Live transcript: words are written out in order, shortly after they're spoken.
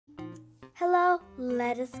So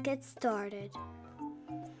let us get started.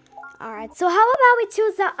 Alright, so how about we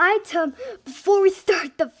choose the item before we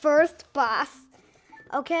start the first boss?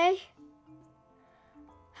 Okay?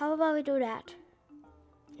 How about we do that?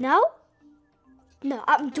 No? No,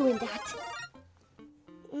 I'm doing that.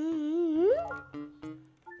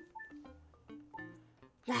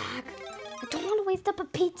 Lag. I don't want to waste up a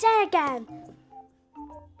pizza again.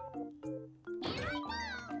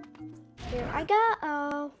 Here I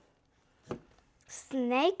go.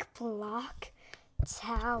 Snake block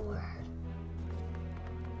tower.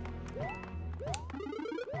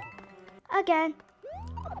 Again.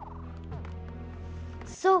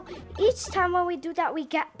 So each time when we do that, we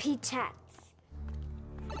get peachettes.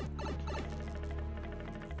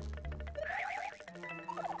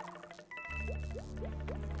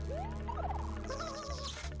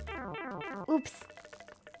 Oops.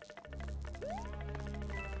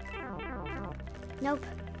 Nope.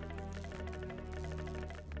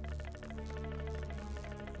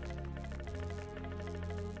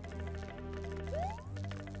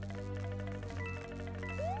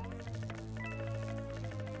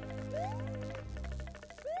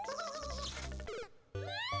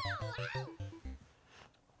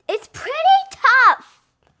 It's pretty tough.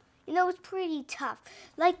 You know, it's pretty tough.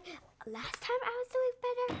 Like last time I was doing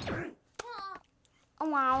better. Oh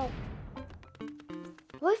wow.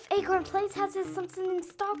 What if Acorn Plays has something in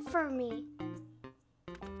stock for me?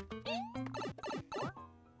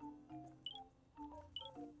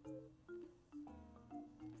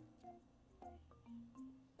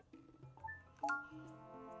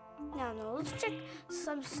 No, let's check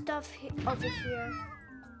some stuff over here.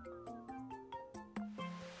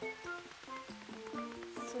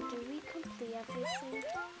 So did we complete everything?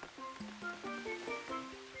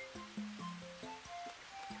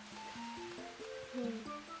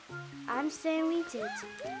 I'm saying we did.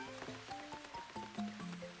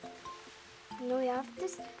 No, we have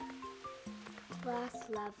this last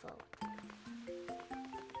level.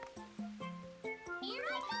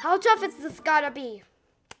 How tough is this gotta be?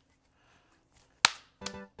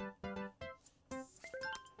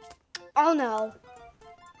 Oh no.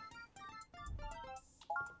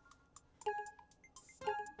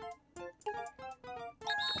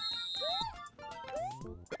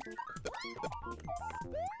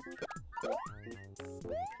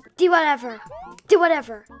 Do whatever. Do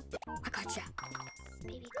whatever. I gotcha.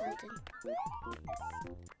 Baby golden.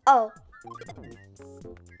 Oh.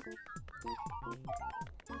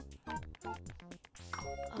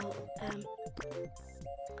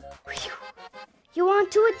 Whew. You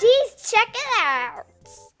want two of these? Check it out.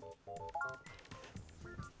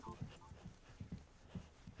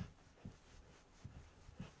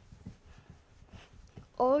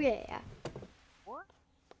 Oh yeah.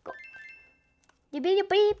 Go. Beep beep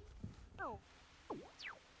beep.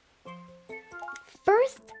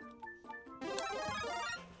 First,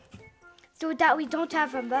 so that we don't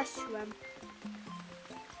have a mushroom.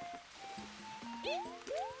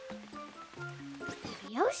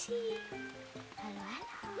 Yoshi. Hello,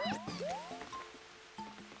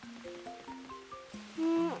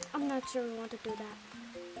 hello. I'm not sure we want to do that.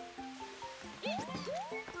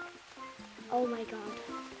 Oh my god.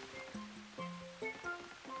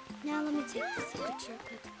 Now let me take this picture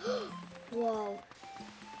quick. Whoa.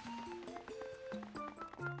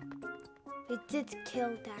 We did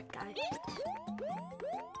kill that guy.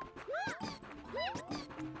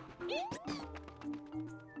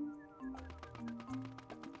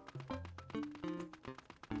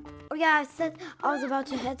 Oh yeah, I said I was about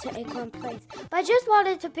to head to Acorn Place, but I just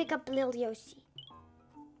wanted to pick up Lil Yoshi.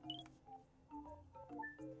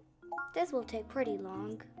 This will take pretty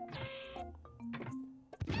long.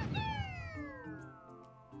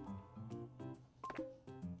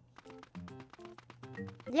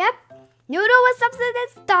 Yep, Noodle was something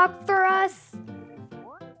in stock for us.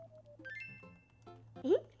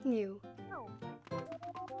 New.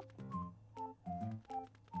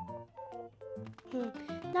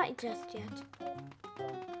 Not just yet.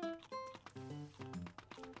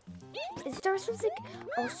 Is there something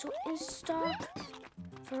also in stock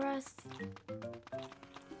for us?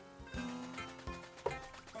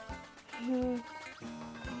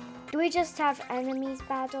 Do we just have enemies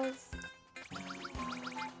battles?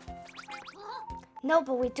 No,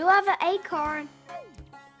 but we do have an acorn.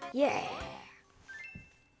 Yeah.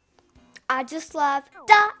 I just love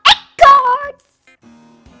the acorns.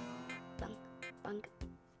 Bunk, bunk.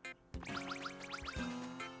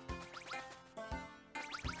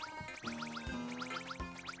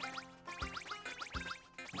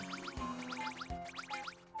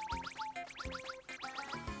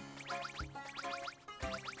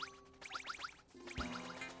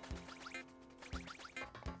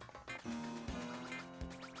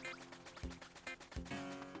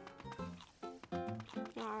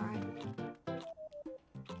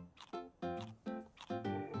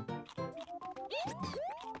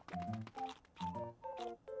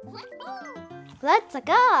 Let's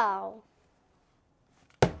go.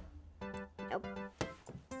 Nope.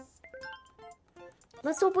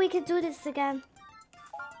 Let's hope we can do this again.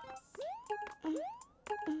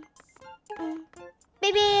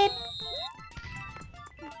 Beep beep.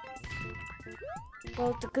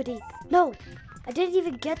 Oh, the goodie. No, I didn't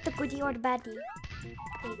even get the goodie or the baddie.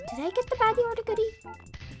 Wait, did I get the baddie or the goodie?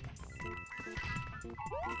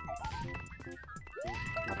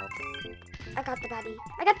 I got the baddie.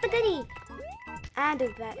 I got the goodie. And the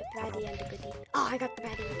baddie and the goodie. Oh, I got the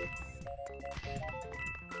baddie.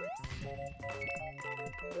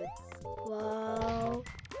 Whoa.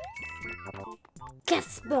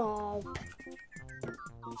 Guess Bob.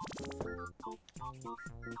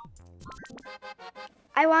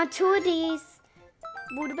 I want 2 of these.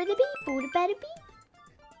 Booda bada bee, booda bada bee.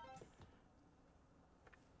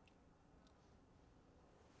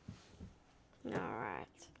 Alright.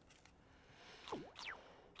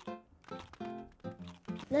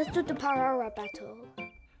 Let's do the power up battle.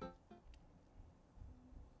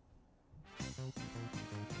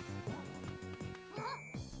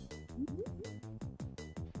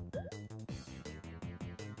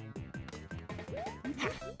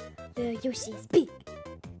 The Yoshi's big.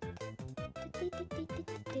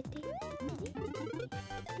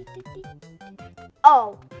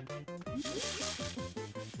 Oh.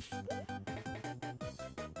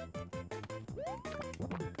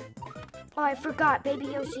 Oh, I forgot. Baby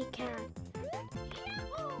Yoshi can.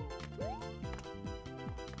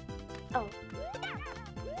 Oh.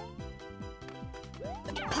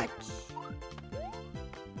 Punch.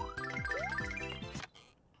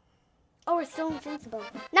 Oh, we're still invincible.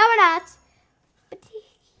 No, we're not.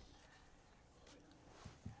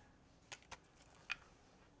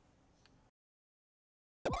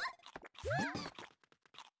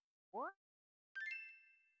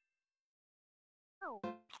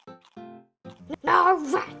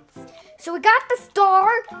 Alright, so we got the star,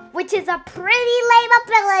 which is a pretty lame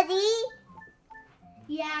ability.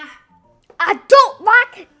 Yeah. I don't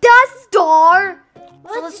like the star.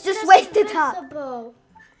 So let's just waste it up.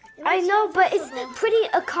 I know, but it's pretty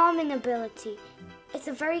a common ability. It's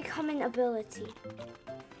a very common ability.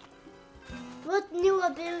 What new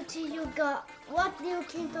ability you got? What new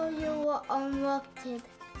kingdom you unlocked it?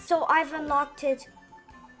 So I've unlocked it.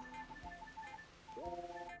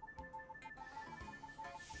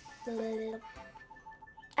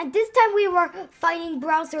 And this time we were fighting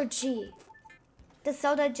Browser G. The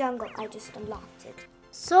Soda Jungle. I just unlocked it.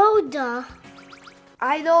 Soda?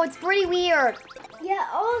 I know, it's pretty weird. Yeah,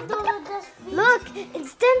 although that's... Look,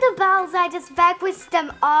 instead of battles, I just vanquished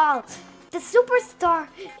them all. The superstar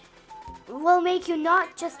will make you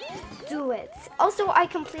not just do it. Also, I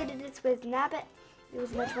completed this with Nabbit. It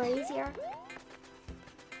was much more easier.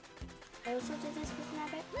 I also did this with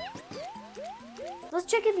Nabbit. Let's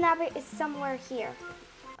check if Nabbit is somewhere here.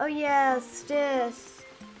 Oh yes, this.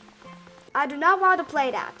 I do not want to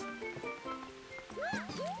play that.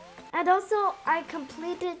 And also, I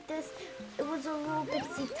completed this. It was a little bit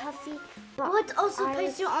toughy. But what also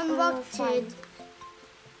page you unlocked it?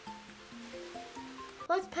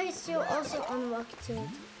 What page you also unlocked it?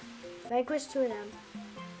 Vanquish 2 of them.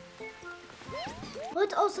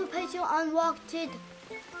 What also page you unlocked it?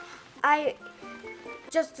 I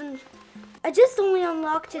just only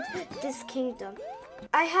unlocked it this kingdom.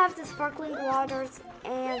 I have the sparkling waters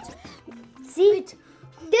and see Wait.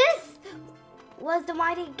 This was the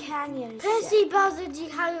mighty canyon. Percy Bowser, do you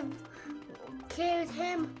have killed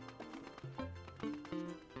him?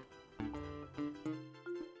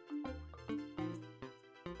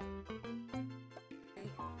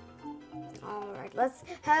 Alright, let's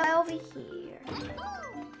head over here.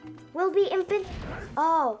 We'll be infant.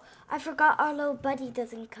 Oh, I forgot our little buddy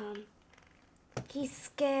doesn't come. He's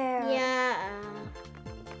scared. Yeah.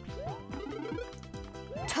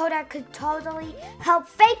 Toadette could totally help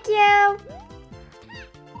fake you.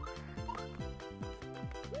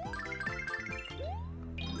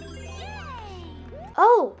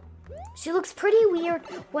 Oh, she looks pretty weird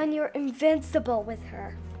when you're invincible with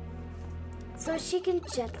her. So she can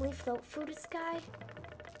gently float through the sky.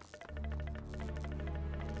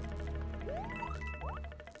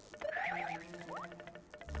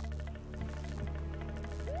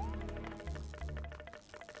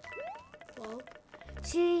 Well,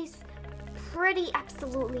 she's pretty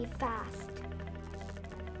absolutely fast.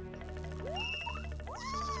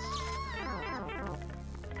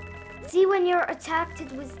 See, when you're attacked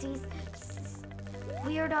with these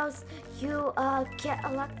weirdos, you get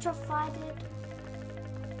electrified.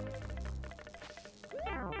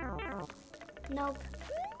 Nope.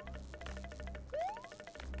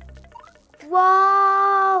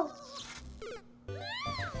 Whoa!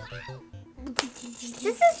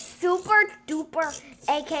 This is super duper,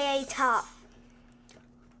 aka tough.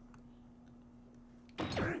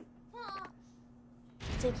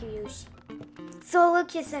 Thank you, Yoshi. So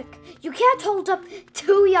look, you can't hold up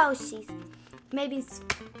 2 Yoshis. Maybe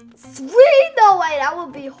 3? No way, that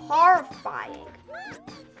would be horrifying.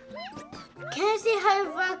 Can I see how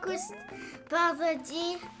you work with Brother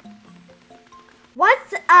G?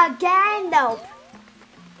 What's again? Nope.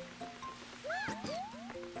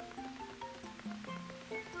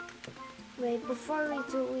 Wait, before we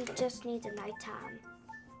do, we just need a nighttime.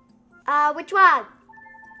 Which one?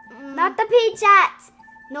 Not the peachette.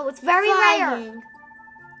 No, it's very rare.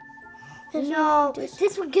 No,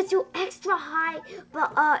 this one gets you extra high,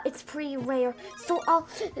 but it's pretty rare. So I'll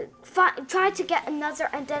try to get another,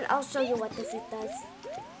 and then I'll show you what this does.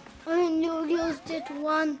 And you used it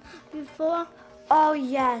one before? Oh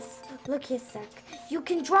yes. Look here, you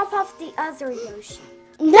can drop off the other Yoshi.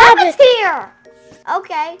 Nabbit here.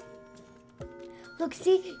 Okay. Look,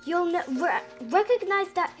 see, you'll recognize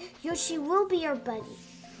that Yoshi will be your buddy.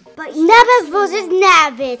 But Nabbit versus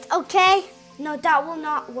Nabbit, okay? No, that will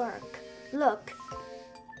not work. Look.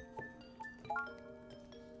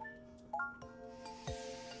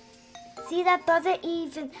 See, that doesn't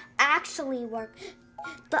even actually work.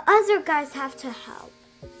 The other guys have to help.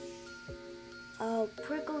 Oh,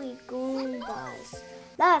 prickly Goombas.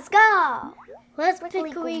 Let's go. Where's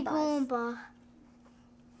Prickly Goomba?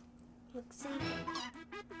 Look, see.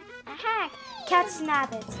 Aha! Catch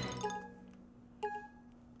Nabbit.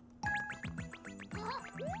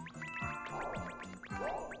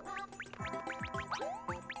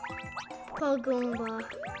 Poor Goomba.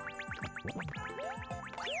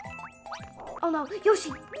 Oh no,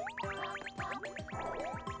 Yoshi!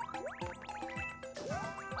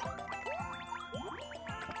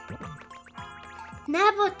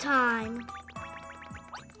 Nabbit time.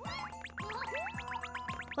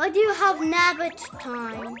 Why do you have Nabbit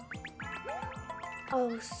time?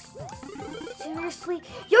 Oh, seriously?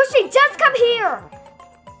 Yoshi, just come here!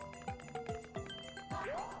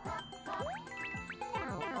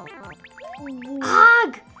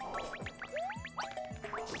 Ugh!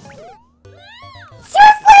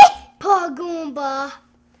 Seriously? Poor Goomba.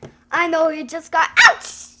 I know, he just got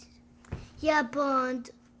ouch! Yeah, burned.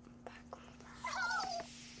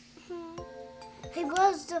 Hey,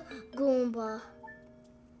 where's the Goomba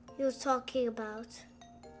he was talking about?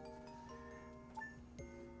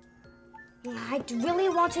 I really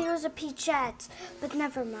want to use a peachette, but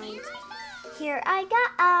never mind. Here I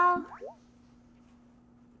go.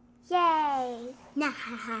 Yay. Nah,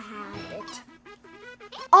 have it.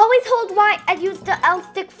 Always hold right and use the L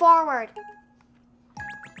stick forward.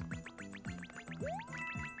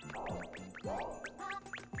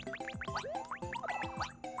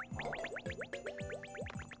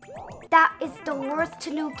 That is the worst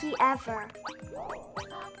Tanuki ever.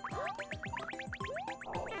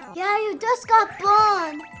 Yeah, you just got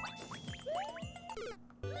burned.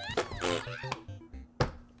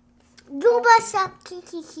 Goomba shop, hee.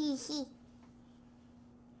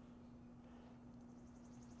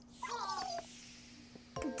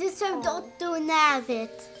 This time don't do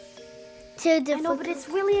Nabbit. I know, but it's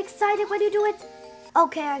really exciting when you do it.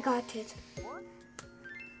 Okay, I got it.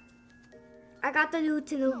 I got the new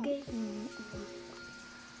Tanuki.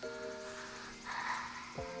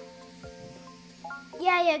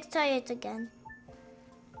 Yeah, you try it again.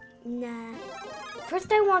 Nah.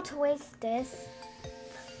 First, I want to waste this.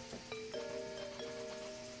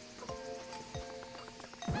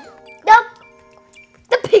 Nope.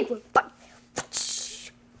 The penguin.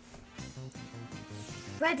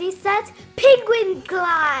 Ready, set, penguin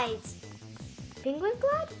glide. Penguin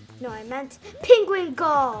glide? No, I meant penguin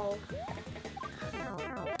go.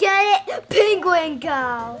 Get it? Penguin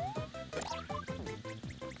go.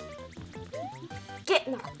 Get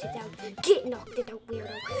knocked it out. Get knocked it out, weirdo.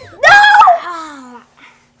 No! Oh.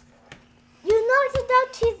 You knocked it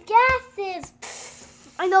out his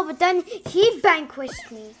gases. I know, but then he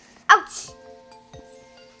vanquished me. Ouch!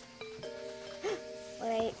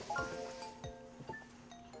 Wait.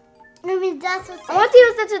 I mean, that's what I want to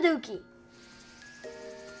use the Tanuki.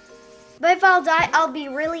 But if I'll die, I'll be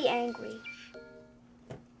really angry.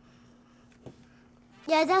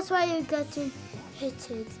 Yeah, that's why you got to hit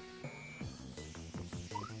it.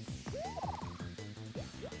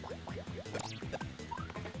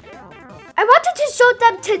 I wanted to show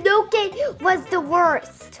them Tanuki was the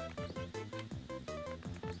worst.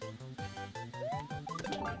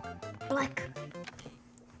 Blick.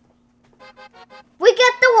 We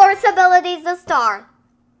get the worst abilities to start.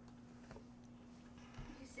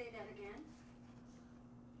 Can you say that again?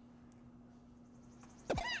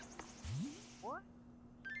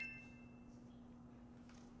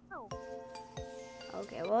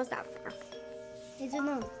 Okay, what was that for? I don't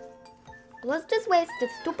know. Let's just waste the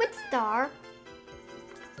stupid star.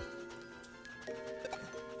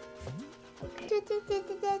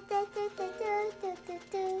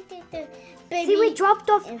 Baby. See, we dropped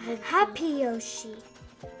off Happy Yoshi.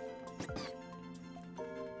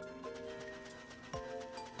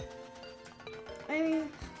 I mean,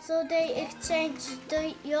 so they exchanged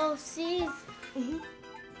the Yoshis.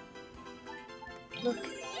 Look,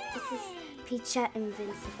 this is Peachette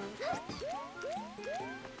Invincible.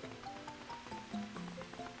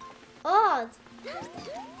 Odd.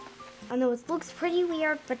 I know it looks pretty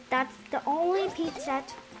weird, but that's the only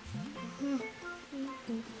Peachette.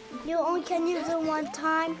 You only can use it one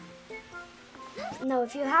time. No,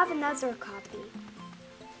 if you have another copy.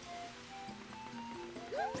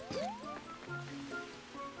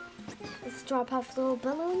 Let's drop off little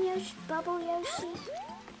balloon Yoshi, Bubble Yoshi.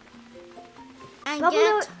 And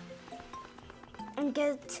Bubble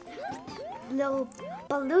get little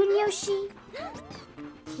balloon Yoshi.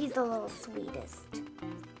 He's the little sweetest.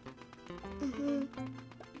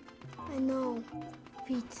 I know.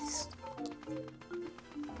 Peaches.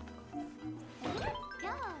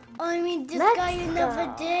 Oh, I mean, this guy you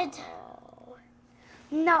never did.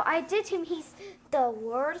 No, I did him. He's the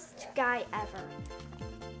worst guy ever.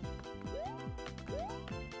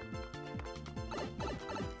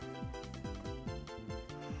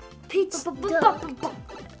 Peach.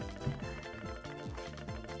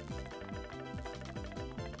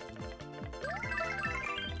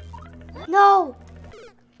 No!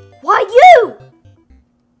 Why you?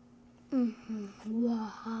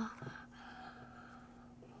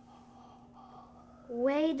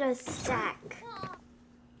 Wait a sec.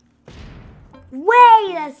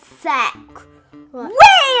 Wait a sec. What?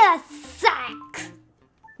 Wait a sec.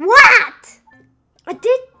 What?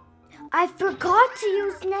 I forgot to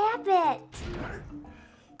use Nabbit.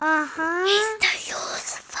 Uh-huh. He's the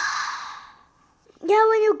useful. Yeah,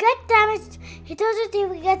 when you get damaged, he doesn't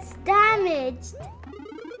even get damaged.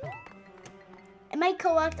 Am I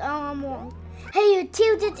correct or I'm wrong? Hey, you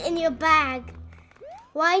tilted it in your bag,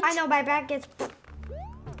 right? I know my bag gets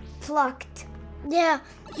plucked. Yeah,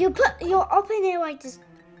 you open it like this,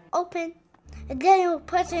 open, and then you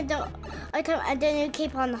press it the item, and then you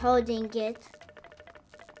keep on holding it.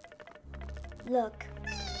 Look.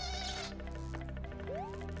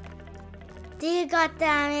 Do you got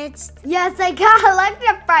damaged? Yes, I got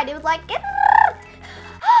electrified. It was like, I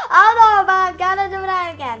don't know, but I gotta do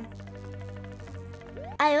that again.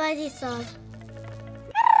 I already saw.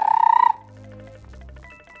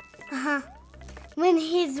 When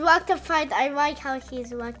he's rectified, I like how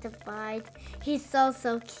he's rectified. He's so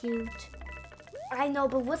cute. I know,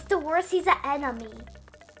 but what's the worst? He's an enemy.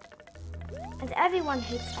 And everyone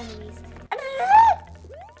hates enemies.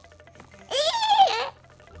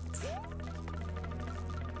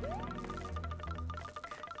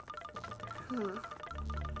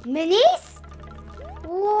 Minis?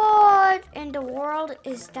 What in the world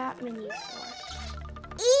is that mini for?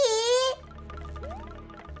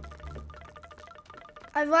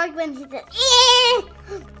 I like when he said,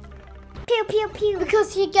 Pew, pew, pew.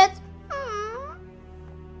 because he gets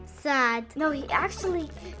sad. No, he actually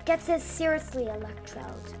gets his seriously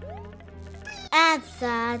electrode. And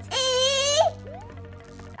sad.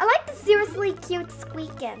 I like the seriously cute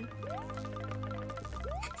squeaking.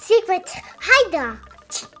 Secret hider.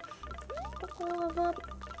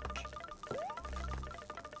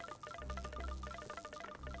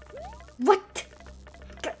 What?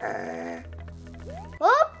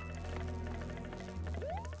 Oh!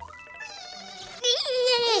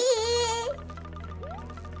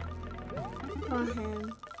 For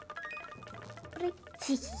him. That's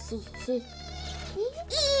super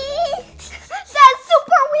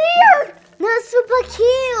weird! No, super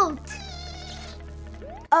cute.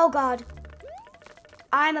 Oh god.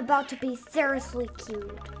 I'm about to be seriously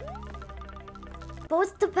cute. But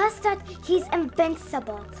what's the best that he's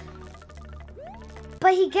invincible.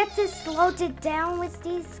 But he gets it slowed down with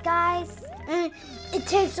these guys. And it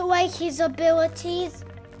takes away his abilities.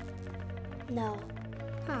 No.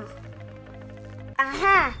 Huh.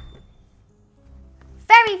 Aha!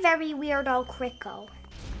 Very, very weirdo Crico.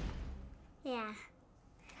 Yeah.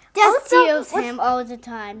 Just Also, use him all the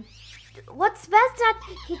time. What's best that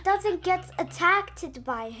he doesn't get attacked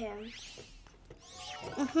by him.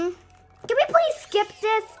 Can we please skip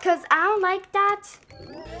this? Because I don't like that.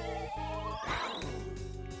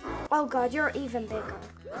 Oh god, you're even bigger.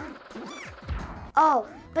 Oh,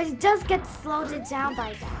 but he does get slowed down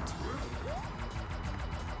by that.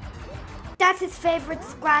 That's his favorite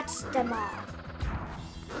scratch them all.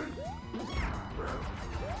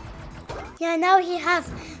 Yeah, now he has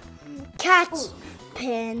catch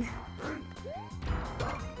pin.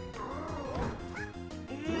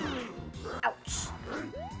 Ouch.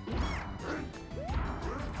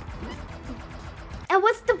 And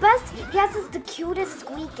what's the best? He has is the cutest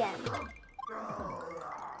squeak end.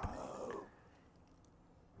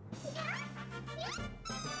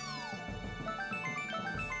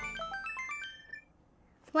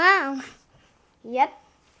 Wow. Yep.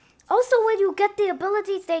 Also, when you get the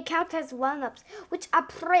abilities, they count as one-ups, which I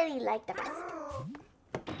pretty like the best.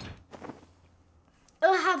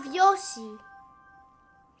 I'll have Yoshi.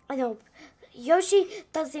 I know. Yoshi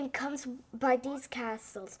doesn't come by these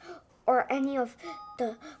castles or any of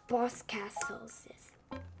the boss castles.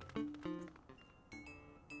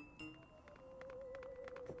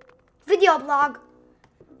 Video blog.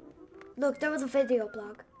 Look, there was a video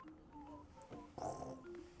blog.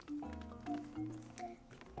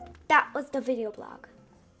 That was the video blog.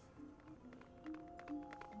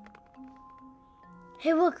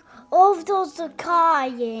 Hey, look, all of those are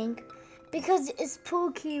crying because it's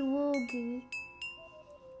Pookie Woogie.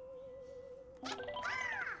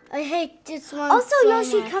 I hate this one. Also, so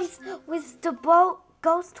Yoshi much. comes with the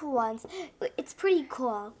ghost ones. It's pretty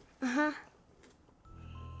cool. Uh-huh.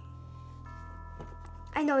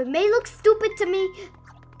 I know, it may look stupid to me.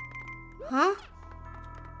 Huh?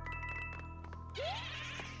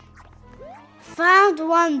 Found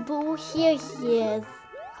one, Boo. Here he is.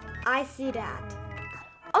 I see that.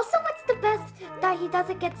 Also, what's the best? That he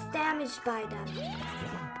doesn't get damaged by them.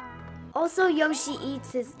 Also, Yoshi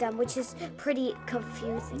eats them, which is pretty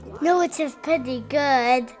confusing. No, it is pretty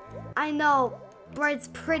good. I know, but it's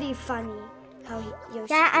pretty funny how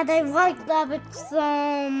Yoshi Yeah, and I eats like Nabbit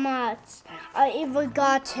so much. I even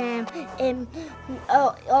got him in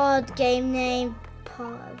a game name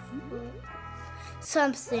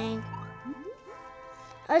something.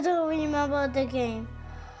 I don't remember the game.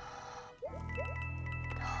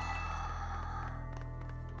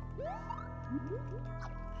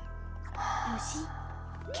 Yoshi,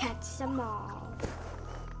 catch them all.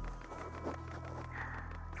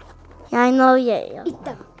 Yeah, I know, yeah. Eat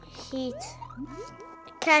them. Eat.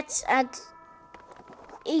 Catch and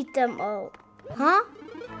eat them all. Huh?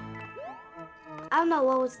 I don't know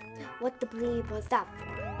what the bleep was that for.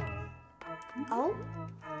 Oh?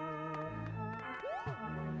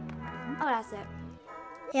 Oh, that's it.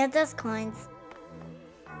 Yeah, that's coins.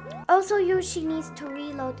 Also, Yoshi needs to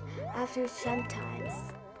reload after sometimes.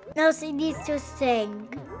 No, she needs to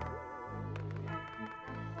sing.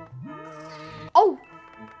 Oh!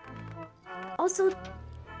 Also,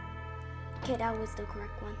 okay, that was the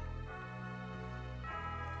correct one.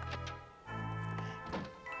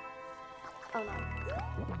 Oh no.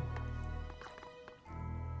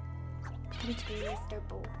 Come to me, Mr.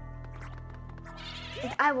 Bull.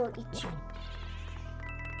 And I will eat you.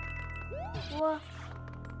 What?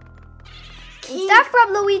 Is that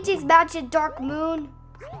from Luigi's Magic Dark Moon?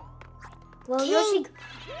 Well, Yoshi.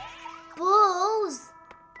 Bulls.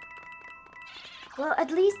 Well,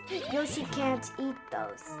 at least Yoshi can't eat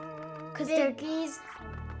those. Because they're Biggies.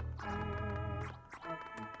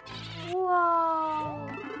 Whoa.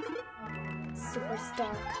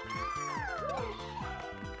 Superstar.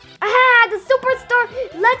 Aha! The superstar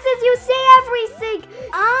lets you see everything.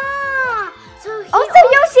 Ah! So he Also,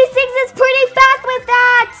 Yoshi sings is pretty fast with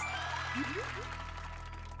that.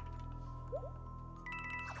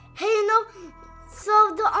 Hey, you know,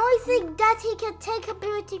 so the only thing that he can take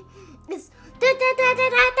ability is.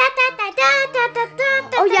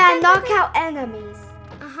 Oh yeah, knock out enemies.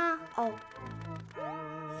 Uh-huh. Oh.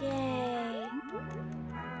 Yay.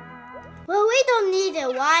 Well, we don't need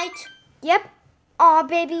it, right? Yep. Aw,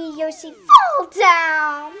 baby Yoshi, fall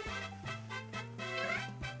down.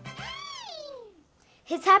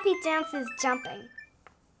 His happy dance is jumping.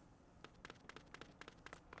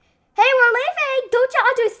 Hey, we're leaving. Don't you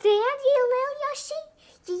understand, you little Yoshi?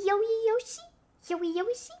 Yo Yoshi? Yo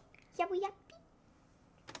Yoshi? Yo yappy.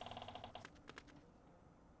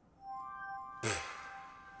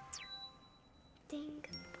 Ding.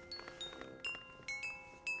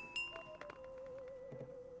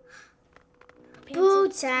 Boo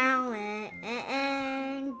challenge.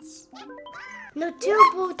 No,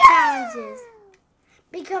 2 boo challenges.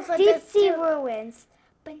 Because of Deep the Sea two, Ruins.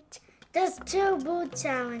 there's 2 boo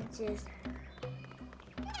challenges.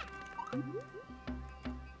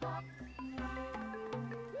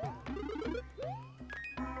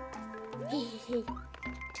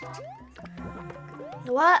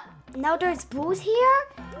 What? Now there's booze here?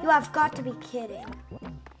 You have got to be kidding.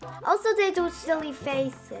 Also, they do silly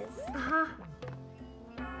faces. Uh-huh.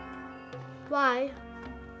 Why?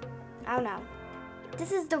 I don't know.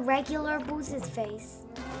 This is the regular Boo's face.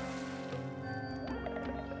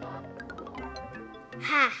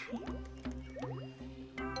 Ha!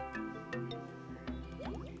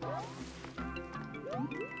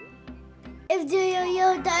 If the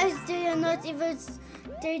yo-yo dies,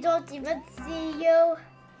 they don't even see you.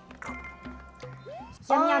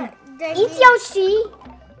 Yum yum. They Eat, Yoshi!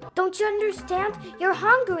 Don't you understand? You're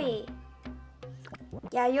hungry.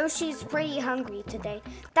 Yeah, Yoshi's pretty hungry today.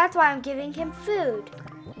 That's why I'm giving him food.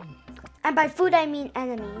 And by food, I mean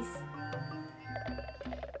enemies.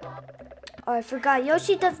 Oh, I forgot.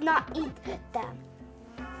 Yoshi does not eat them.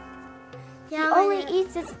 Yeah, He only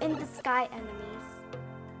eats his in the sky enemies.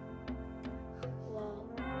 Whoa.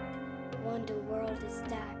 What in the world is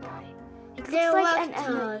that guy? It looks like an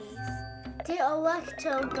enemy. The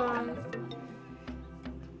electro guys.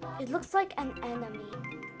 It looks like an enemy.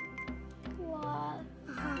 What?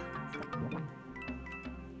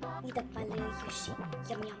 Eat up my little Yoshi.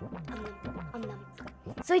 Yum yum.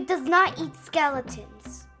 So he does not eat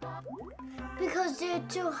skeletons. Because they're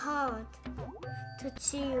too hard to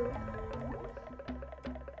chew.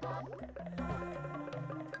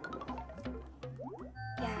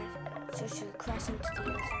 Yeah, so should crash into the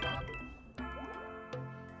ocean.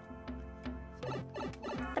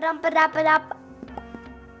 Ba-dum-ba-da-ba-da.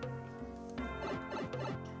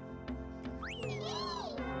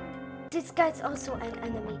 This guy's also an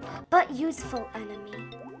enemy, but useful enemy.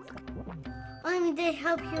 I mean, they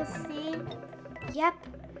help you see. Yep,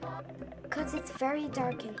 because it's very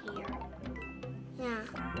dark in here. Yeah.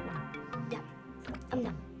 Yep.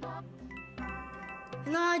 No.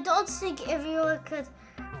 No, I don't think everyone could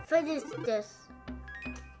finish this.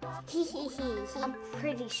 I'm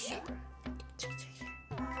pretty sure.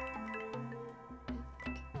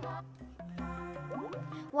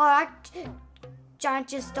 Well, John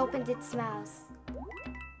just opened its mouth.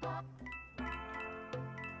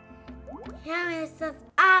 Yeah, it says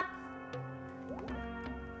up.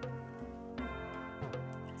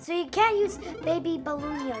 So you can't use baby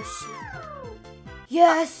balloon Yoshi.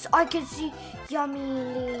 Yes, I can see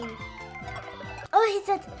Yummy. Oh, he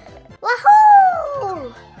said,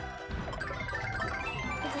 wahoo!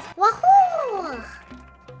 He says, wahoo!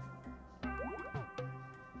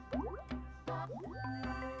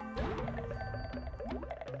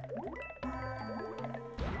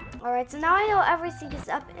 Alright, so now I know everything is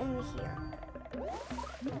up in here.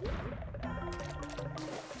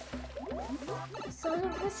 So the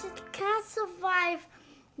person can't survive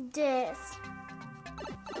this.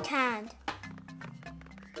 Can't.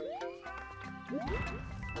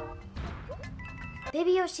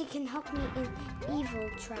 Baby Yoshi can help me in evil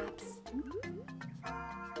traps.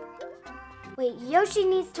 Wait, Yoshi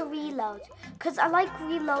needs to reload, because I like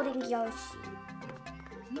reloading Yoshi.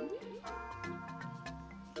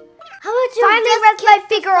 How about you Finally just rest my keep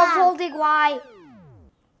the finger of flag? holding Y.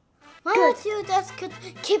 Why don't you just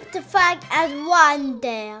keep the flag as one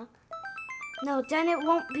there? No, then it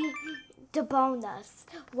won't be the bonus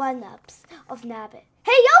one-ups of Nabbit.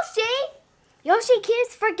 Hey, Yoshi! Yoshi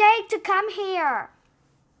keeps forgetting to come here.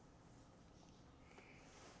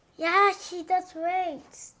 Yeah, she does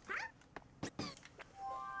wait.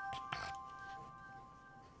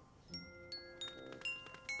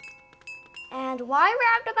 And why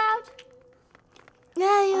roundabout?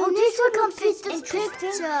 Yeah, you need this to one looks complete this interesting.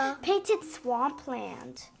 picture. Painted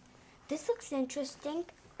swampland. This looks interesting.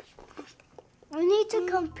 We need to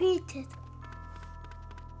complete it.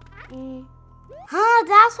 Mm. Huh,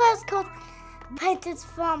 that's why it's called painted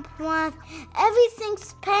swampland.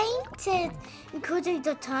 Everything's painted, including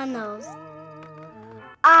the tunnels.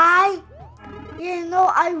 I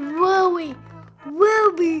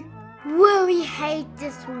really hate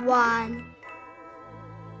this one.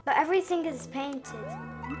 But everything is painted.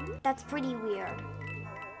 That's pretty weird.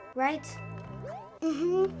 Right?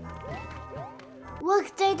 Mm-hmm.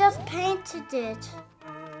 Look, they just painted it.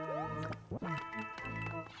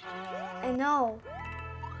 I know.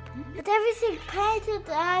 But everything painted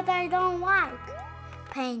that I don't like.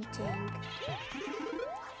 Painting.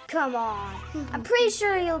 Come on. I'm pretty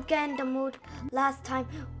sure you'll get in the mood last time.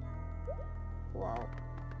 Whoa.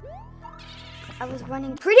 I was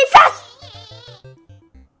running pretty fast!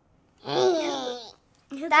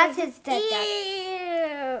 That's his dead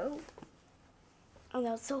duck. Oh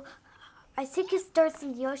no, so I think there's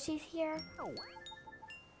some Yoshis here.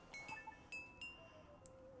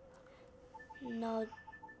 No.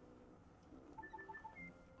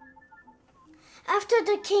 After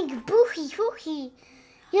the king, boohie hoohie.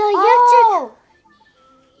 Oh!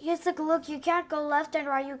 Yes, look, you can't go left and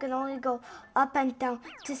right. You can only go up and down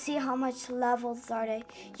to see how much levels are they.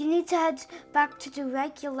 You need to head back to the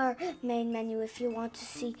regular main menu if you want to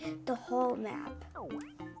see the whole map.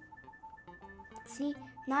 See,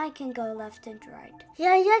 now I can go left and right.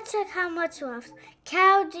 Yeah, you check how much left.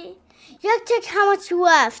 Cowdy, you check how much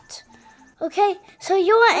left. Okay, so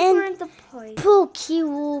you are in the place. Pookie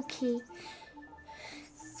Wookie.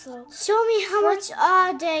 So show me how much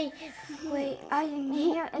are they. Wait, I am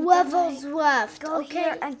here. And levels left. Go okay.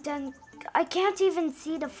 here and then I can't even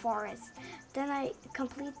see the forest. Then I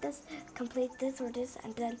complete this or this,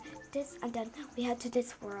 and then this, and then we head to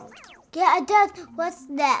this world. Yeah, and then what's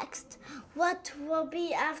next? What will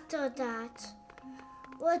be after that?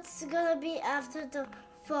 What's gonna be after the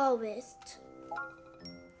forest?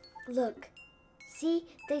 Look, see,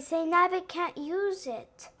 they say Nabbit can't use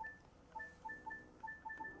it.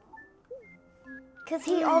 Because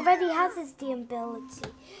he already has his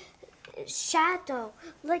ability. Shadow.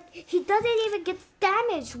 Like, he doesn't even get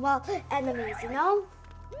damaged while enemies, you know?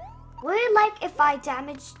 Would you like if I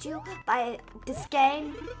damaged you by this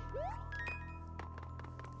game?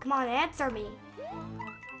 Come on, answer me.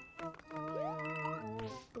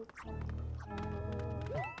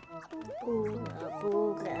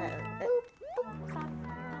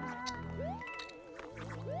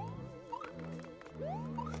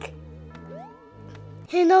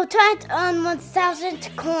 You know, try to earn 1,000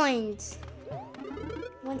 coins.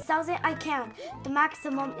 1,000? I can't. The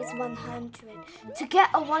maximum is 100. To get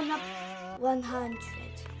a 1-up, 100.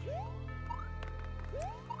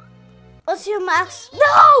 What's your max?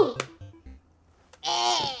 No!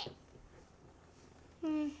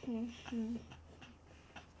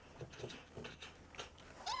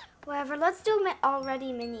 Whatever, let's do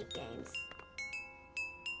already mini games.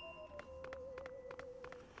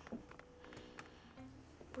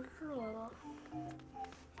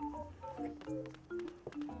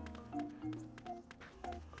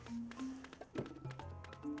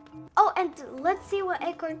 Oh, and let's see what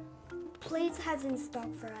Acorn Plays has in stock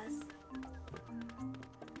for us.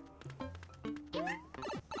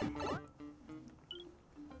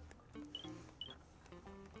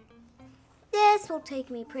 This will take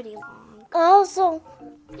me pretty long. Also,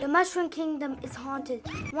 the Mushroom Kingdom is haunted.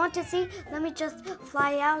 Want to see? Let me just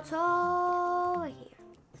fly out over here.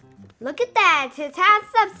 Look at that. It has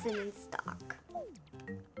something in stock.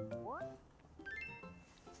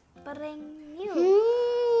 Bring you.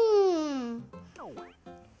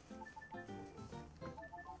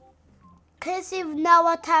 Can you see now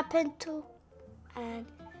what happened to? And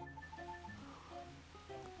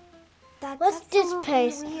what's this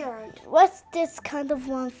place? Weird. What's this kind of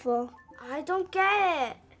one for? I don't get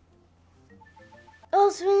it.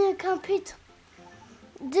 Also, when you complete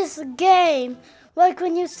this game, like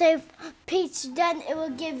when you save Peach, then it will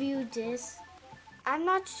give you this. I'm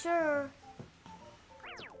not sure.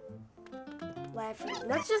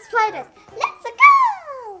 Let's just play this. Let's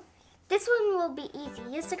go! This one will be easy.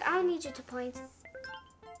 Yusuk, I don't need you to point.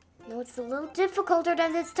 No, it's a little difficulter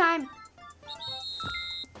than this time.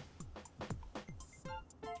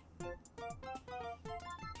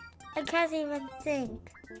 I can't even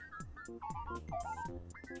think.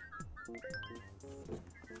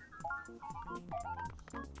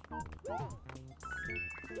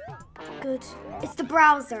 Good. It's the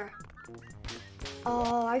browser.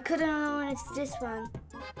 Oh, I couldn't have known it's this one.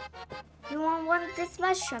 You want one of this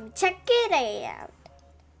mushroom? Check it out.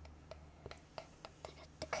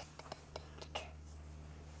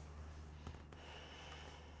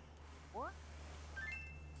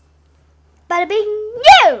 Bada bing,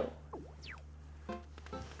 you!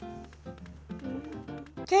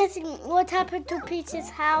 Can you see what happened to Peach's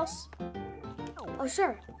house? Oh,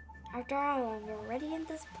 sure. After all, we're already in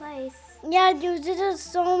this place. Yeah, you didn't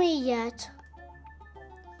show me yet.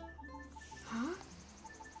 Huh?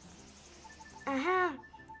 Uh-huh.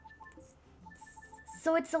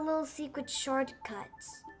 So it's a little secret shortcut.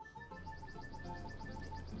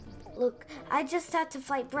 Look, I just had to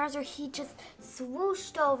fight Browser. He just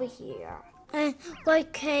swooshed over here.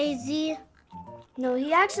 Like crazy? No,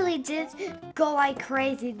 he actually did go like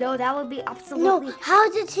crazy, though. That would be absolutely... No, how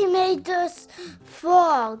did he make this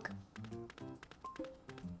frog?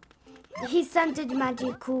 He sent it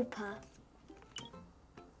Magic Koopa.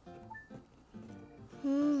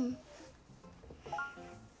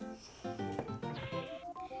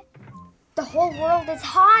 The whole world is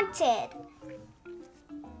haunted.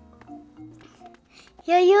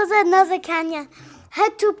 You use another canyon.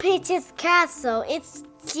 Head to Peach's castle. It's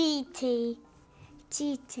cheating.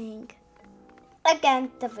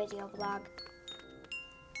 Again, the video blog.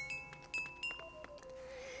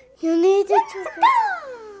 You needed to... Go!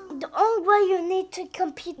 the only way you need to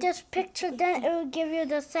complete this picture, then it will give you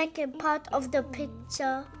the second part of the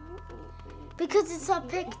picture. Because it's a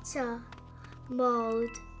picture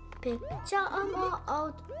mode. Picture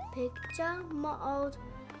mode. Picture mode.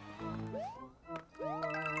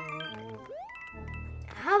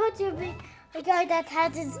 How about you be a guy that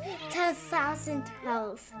has his 10,000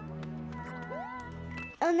 health?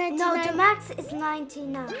 Oh, 99. No, the max is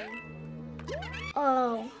 99.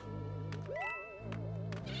 Oh.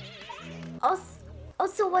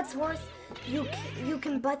 Also, what's worse, you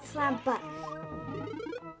can butt slam butt.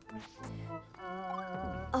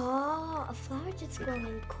 Oh, a flower just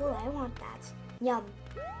growing. Cool, I want that. Yum.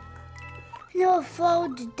 No,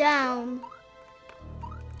 fold down.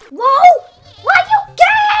 Whoa! Why you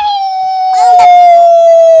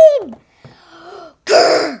game?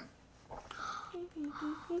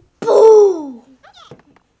 Boo!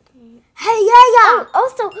 Hey, yeah. Oh,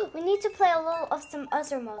 also, we need to play a little of some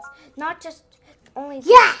other modes, not just only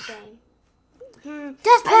this game.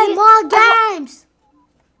 Just play more games.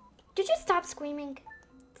 Did you stop screaming?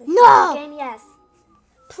 No. Game, yes.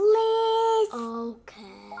 Please.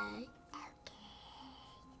 Okay.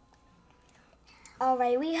 All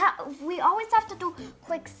right, we always have to do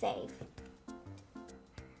quick save.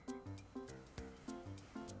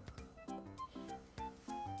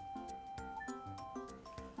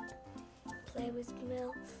 Play with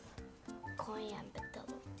milk, coin and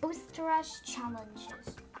Badillo. Boost rush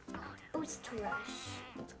challenges. Boost rush.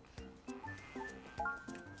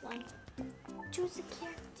 Choose a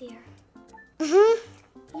character.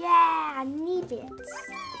 Yeah, Nabbit.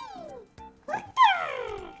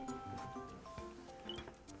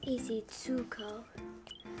 Easy Tuco.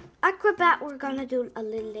 Acrobat we're gonna do a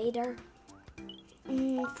little later.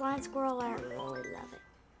 Flying squirrel, I don't really love it.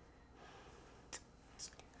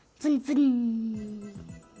 Fun, fun.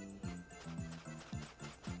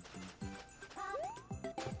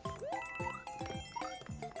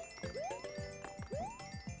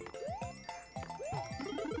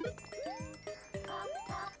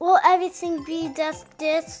 Will everything be just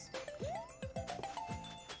this?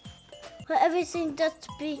 Will everything just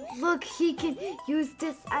be... Look, he can use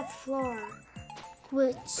this as floor.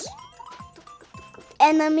 Which?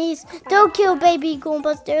 Enemies. Don't kill baby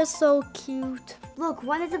Goombas. They're so cute. Look,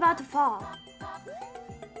 one is about to fall.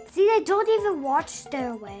 See, they don't even watch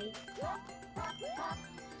their way.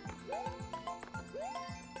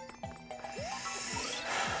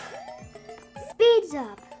 Speeds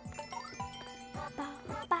up.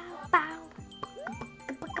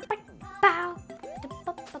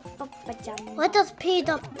 What does speed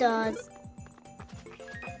up does?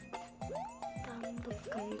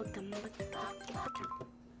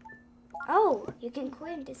 Oh, you can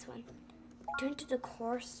claim this one. Turn to the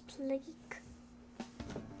course, please.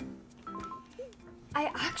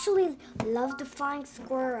 I actually love the flying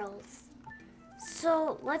squirrels.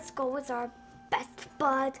 So let's go with our best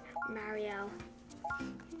bud, Mario.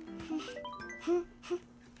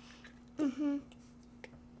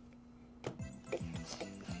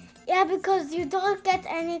 Yeah, because you don't get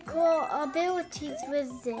any cool abilities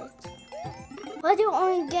with it. Why do you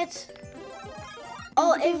only get...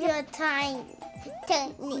 Oh, if you're tiny.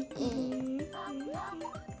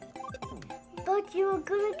 But you're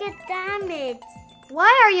gonna get damaged.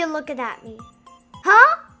 Why are you looking at me?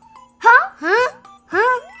 Huh? Huh? Huh?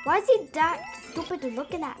 Huh? Why is he that stupid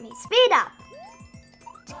looking at me? Speed up!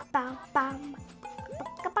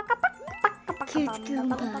 Cute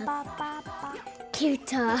Goombas.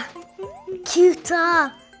 Cuter.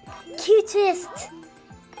 Cuter. Cutest.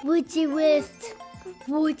 Woody West.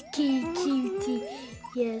 Woodkey cutie.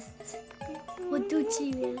 Yes. What do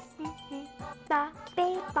you wish?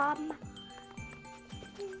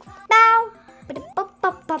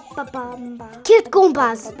 Cute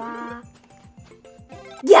Goombas.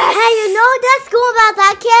 Yes! Hey, you know that Goombas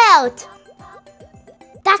are cute.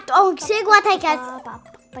 That's the only thing what I can.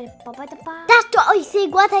 That's the only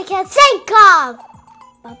thing what I can think of.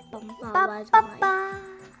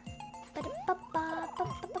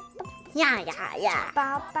 Yeah.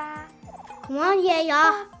 Come on,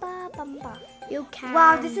 yeah. You can.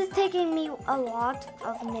 Wow, this is taking me a lot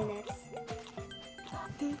of minutes.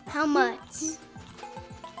 How much?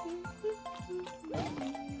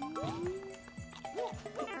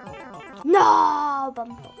 No!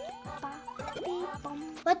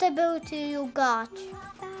 What ability you got?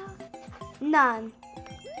 None.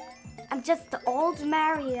 I'm just the old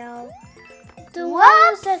Mario. The one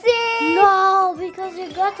that- Whoopsie! No, because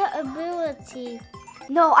you got the ability.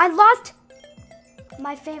 No, I lost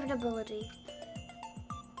my favorite ability.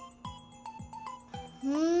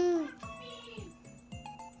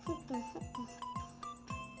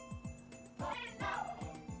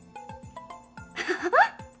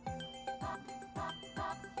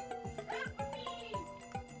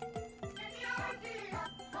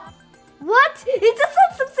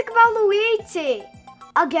 Luigi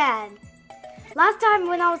again. Last time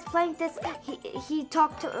when I was playing this, he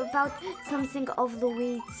talked about something of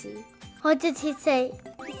Luigi. What did he say?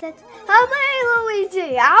 He said, "Help me,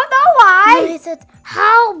 Luigi." I don't know why. No, he said,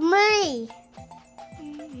 "Help me."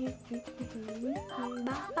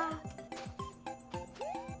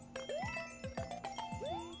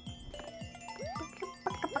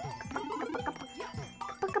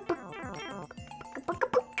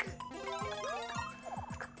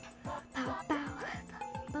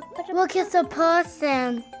 Look, it's a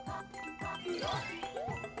person.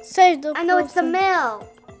 Save the I know it's the person. mill.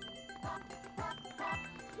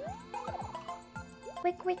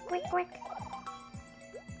 Quick, quick, quick, quick.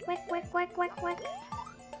 Quick, quick, quick, quick, quick.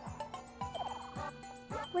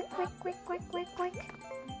 Quick, quick, quick, quick, quick, quick.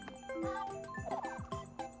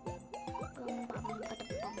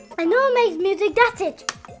 I know it makes music, that's it.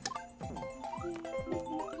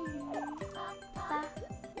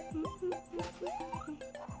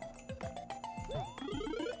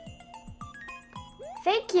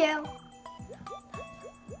 Thank you.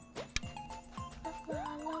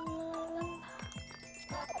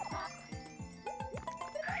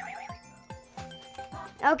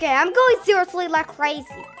 Okay, I'm going seriously like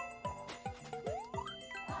crazy.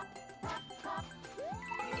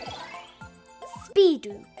 Speed.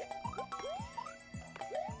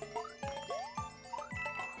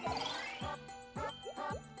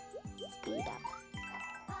 Speed up.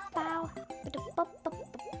 Bow.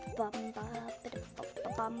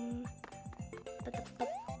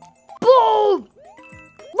 Boom!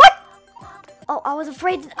 What? Oh, I was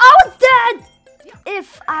afraid that I was dead!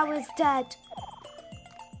 If I was dead.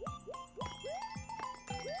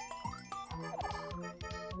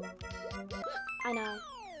 I know.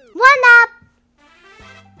 1 up!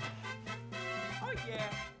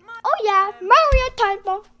 Oh yeah, Mario time.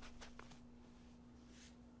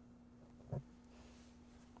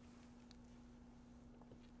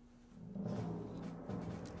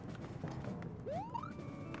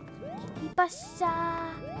 Basha.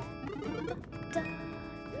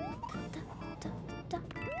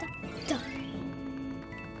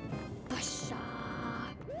 Basha.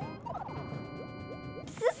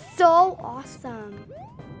 This is so awesome.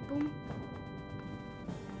 Boom.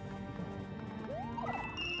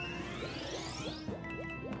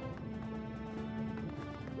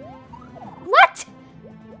 What?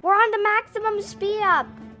 We're on the maximum speed up.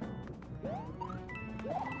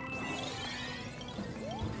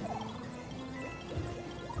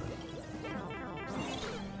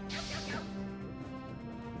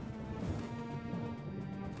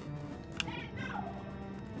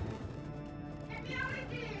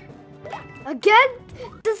 Again?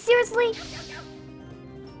 Seriously?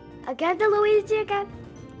 Again the Luigi again?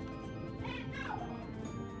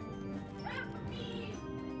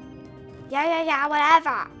 Yeah,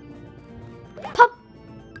 whatever. Pop!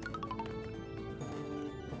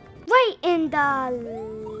 Right in the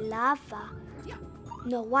lava.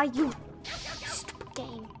 No, why you? Stupid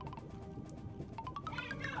game.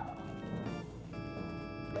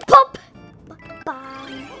 Pop!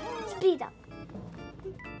 Bye. Speed up.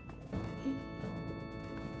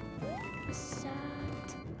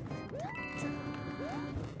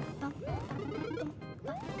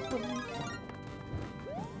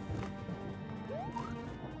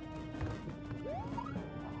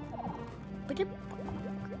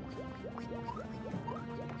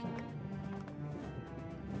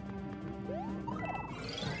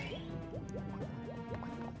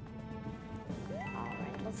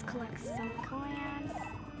 Alright, let's collect some coins.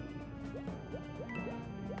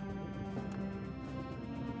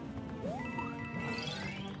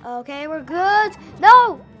 Okay, we're good.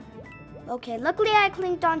 No! Okay, luckily I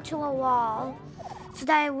clinged onto a wall so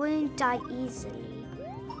that I wouldn't die easily.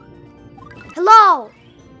 Hello!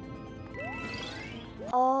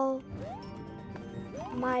 Oh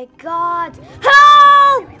my god.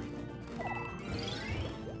 Help!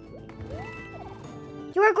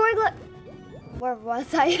 You are going like... Where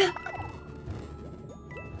was I?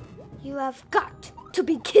 You have got to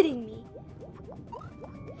be kidding me.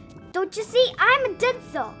 Don't you see? I'm a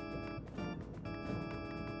Denzel.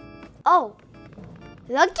 Oh.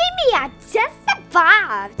 Look at me. I just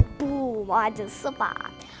survived. Boom. I just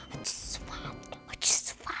survived. I just survived. I just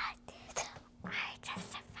survived. I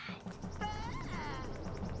just survived.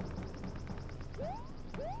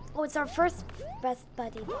 Oh, it's our first best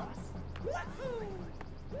buddy boss.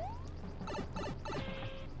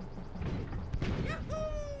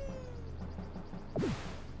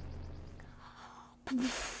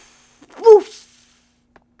 Oof.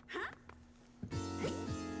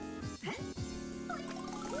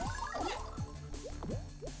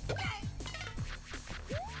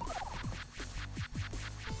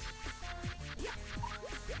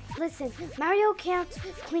 listen, Mario can't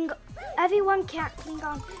cling, everyone can't cling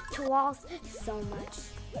on to walls so much.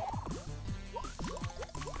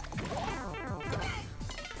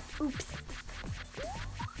 Oops.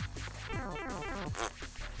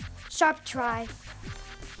 Sharp try.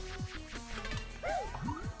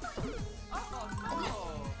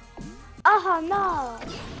 Oh no!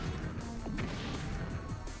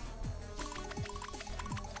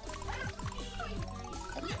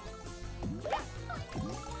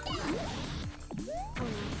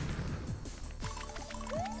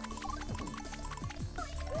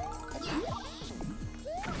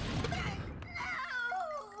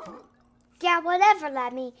 Yeah, whatever,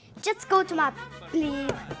 Lemmy. Just go to my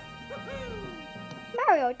bleep.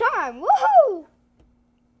 Mario time! Woohoo!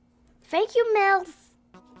 Thank you, Mills.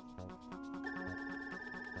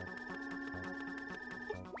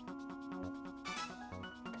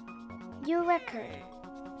 New record.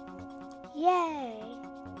 Yay!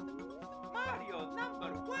 Mario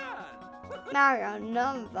 #1. Mario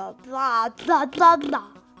number blah blah blah blah.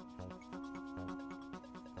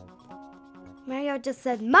 Mario just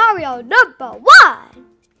said Mario number 1.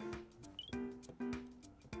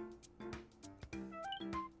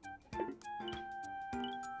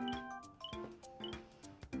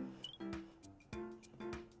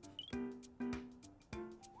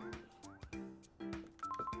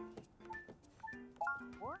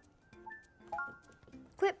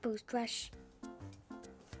 Quit boost rush.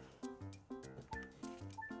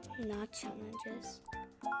 Not challenges.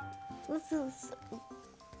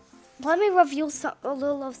 Let me reveal a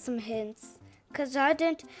little of some hints. Cause I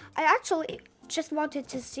actually just wanted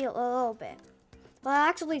to see a little bit. But I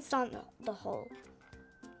actually saw the whole.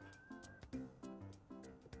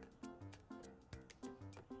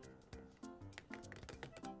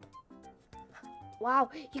 Wow,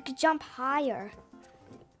 you could jump higher.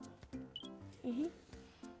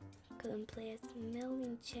 Couldn't play a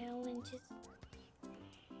million challenges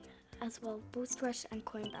as well. Boost rush and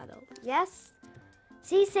coin battle. Yes.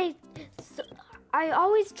 See, so I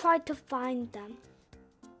always try to find them.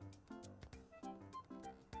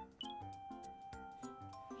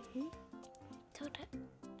 Toadette.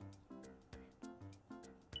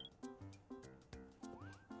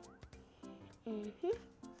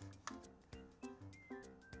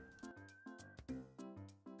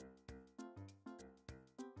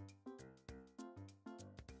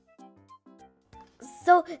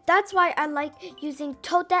 So that's why I like using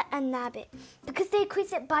Toadette and Nabbit, because they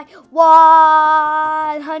increase it by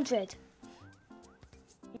 100.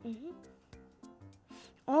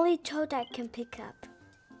 Only Toadette can pick up.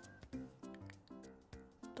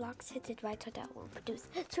 Blocks hit it right, Toadette will produce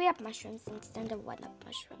 3-up mushrooms instead of 1-up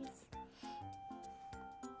mushrooms.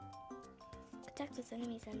 Protect his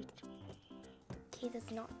enemies and he does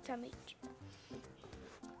not damage.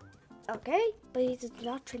 Okay, but he does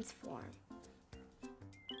not transform.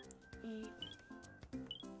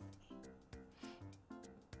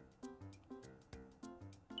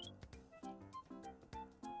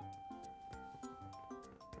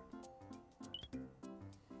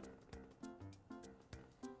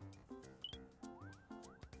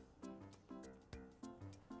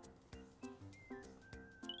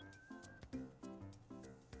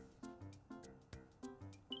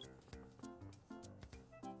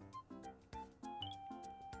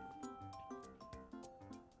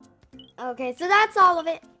 Okay, so that's all of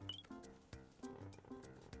it.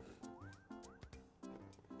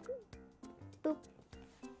 Boop.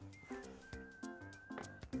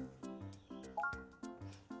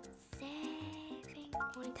 Saving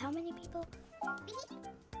point. How many people?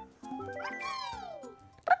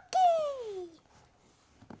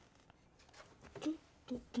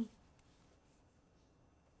 Okay.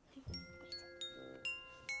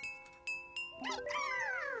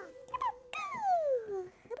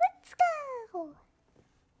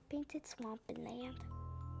 Painted swamp and land.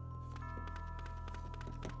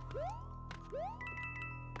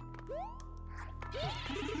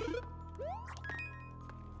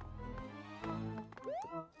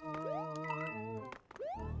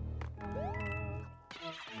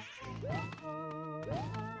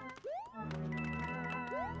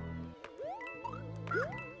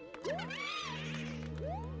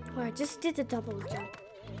 Or I just did a double jump.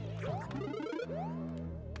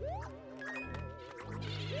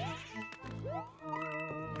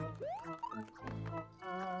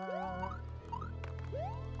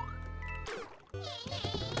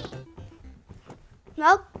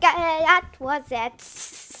 Okay, that was it.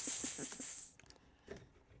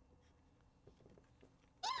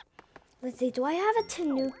 Let's see, do I have a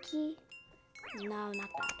tanuki? No, not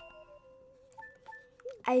that.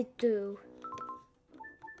 I do.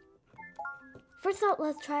 First out,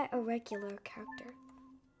 let's try a regular character.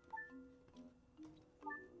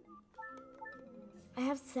 I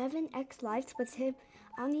have 7x lives with him.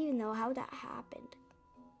 I don't even know how that happened.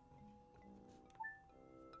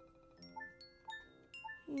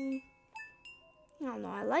 I don't know.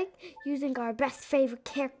 I like using our best favorite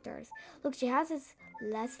characters. Look, she has his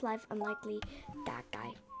less life, unlikely that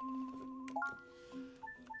guy.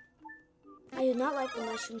 I do not like the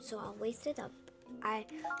mushroom, so I'll waste it up. I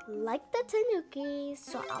like the tanuki,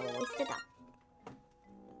 so I'll waste it up.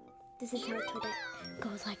 This is how Toadette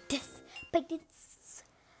goes like this.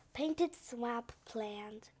 Painted swamp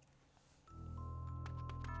plant.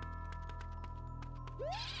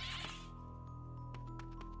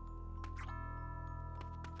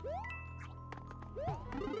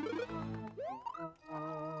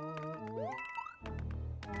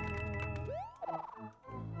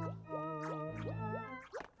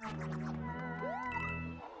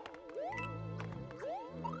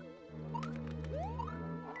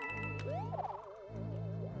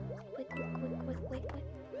 Quick.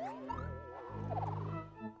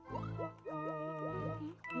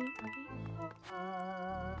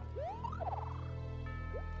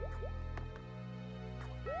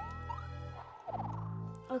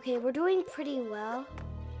 Okay, we're doing pretty well.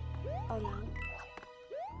 Oh no.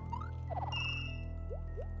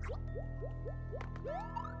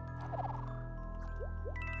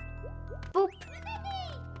 Boop.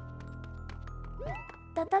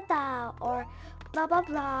 Da da da, or blah blah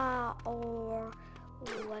blah, or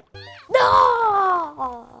what? No!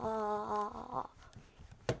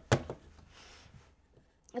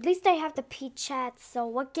 At least I have the P chat, so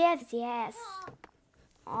what gives? Yes.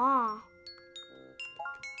 Ah.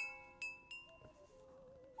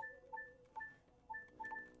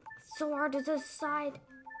 So hard to decide.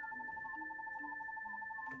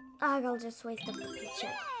 I'll just waste the P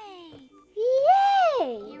chat.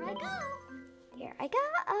 Yay! Here I go. Here I go.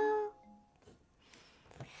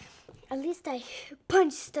 At least I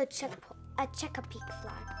punched the Chesapeake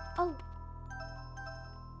flag. Oh.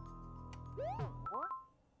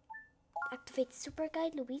 Activate Super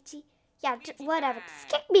Guide Luigi. Yeah, whatever. Just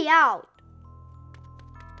kick me out.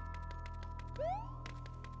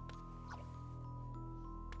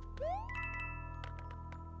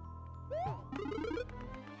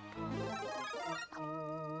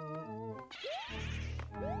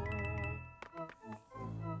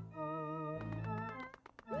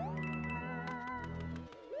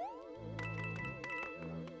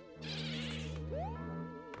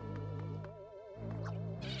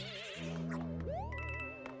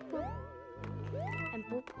 And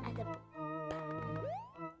boop at the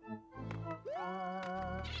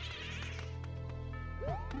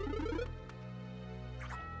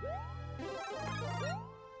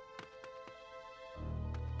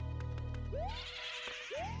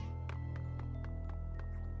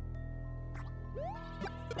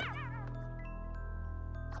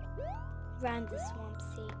Round the swamp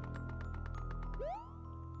sea.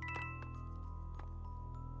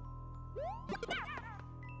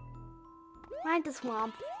 Round the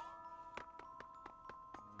swamp.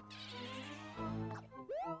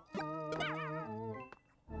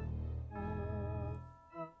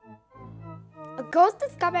 A ghost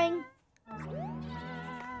is coming.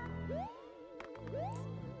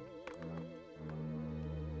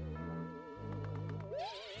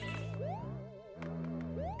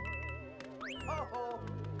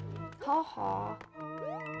 Ha ha.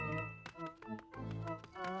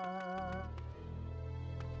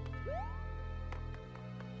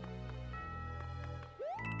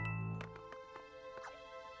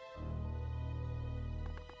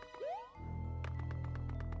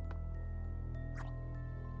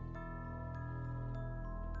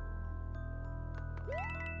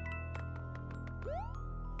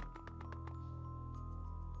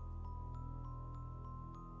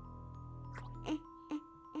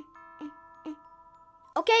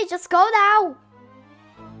 Okay, just go now.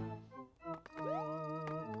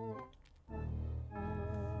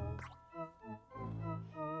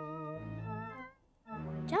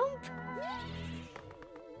 Jump.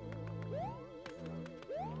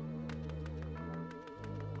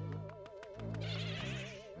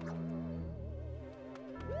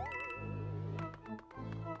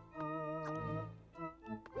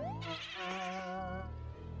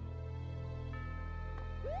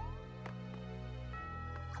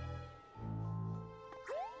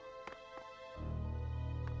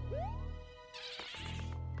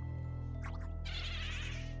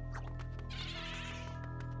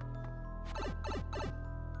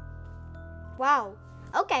 Wow.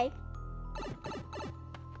 Okay.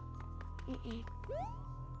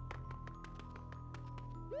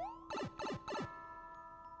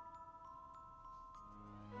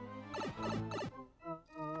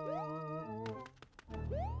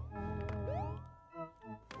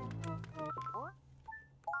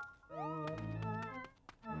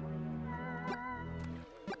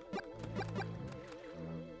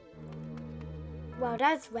 Wow,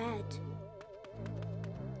 that's red.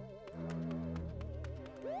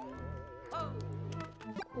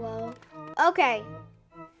 Whoa. Okay.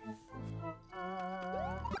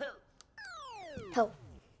 Oh.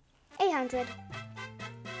 800.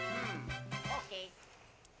 Okay.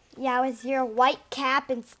 Yeah, with your white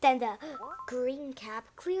cap instead of green cap.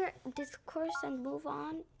 Clear this course and move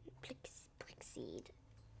on. Proceed.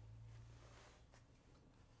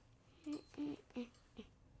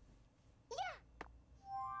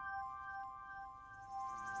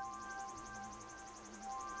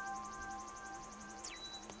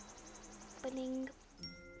 Opening.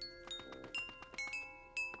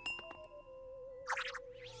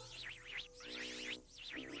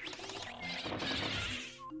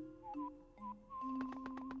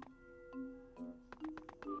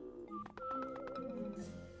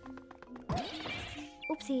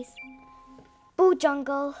 Oopsies. Boo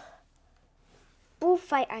jungle. Boo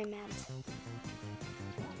fight I meant.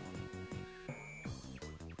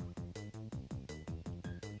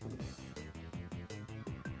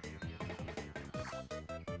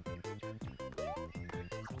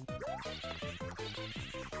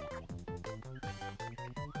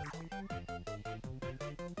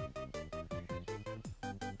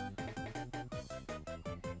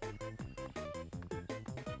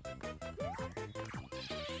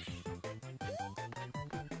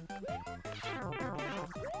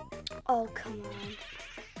 Oh, come on.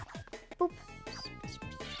 Boop.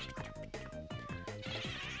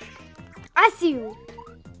 I see you.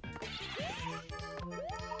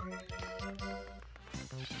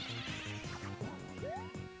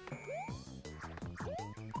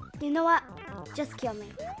 You know what? Just kill me.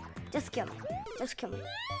 Just kill me. Just kill me.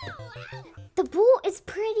 The bull is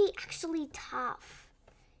pretty actually tough.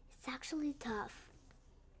 It's actually tough.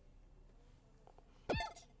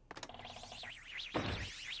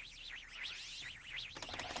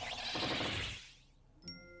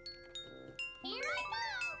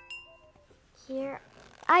 Here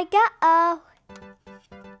I go.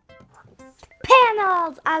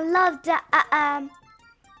 Panels. I love the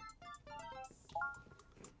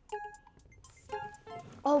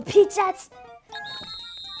Oh, pizzas.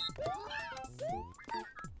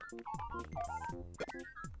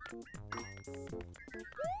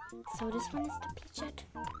 So this one is the peachet.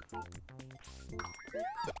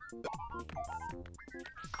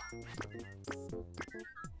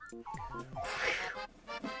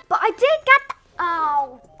 But I did get the,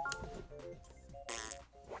 oh.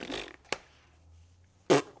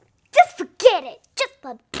 Just forget it. Just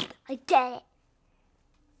I get it.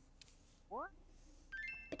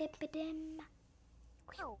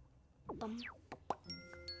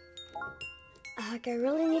 I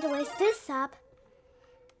really need to waste this up.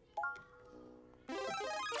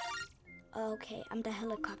 Okay, I'm the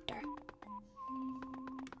helicopter.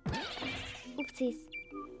 Oopsies.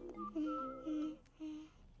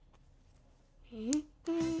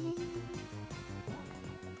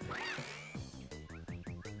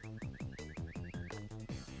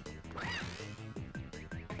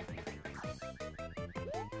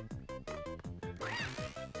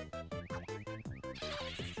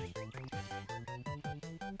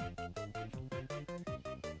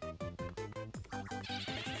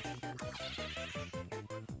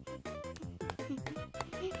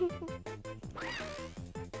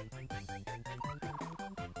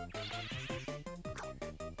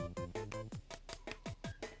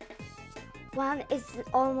 One is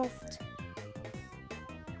almost.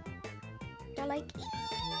 They're like,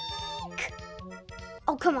 eek.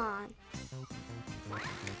 Oh, come on.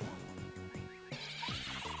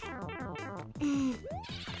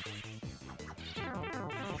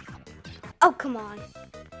 Oh, come on.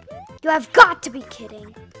 You have got to be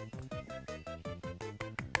kidding.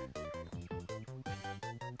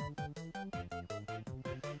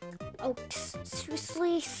 Oh,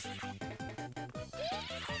 seriously?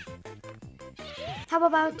 How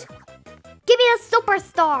about, give me a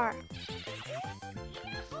superstar.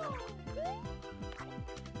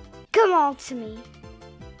 Come on to me.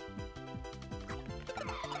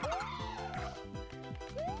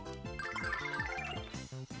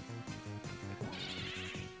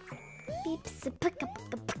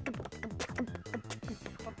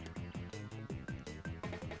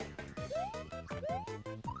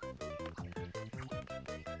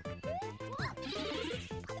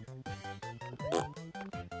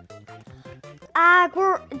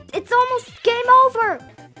 It's almost game over.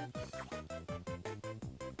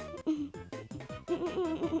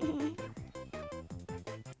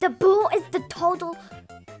 total...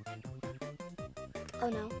 Oh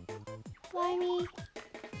no. Why me?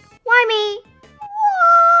 Why me?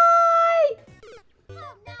 Why?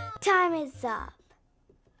 Time is up.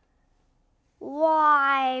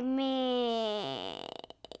 Why me?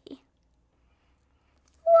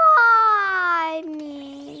 Why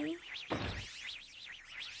me?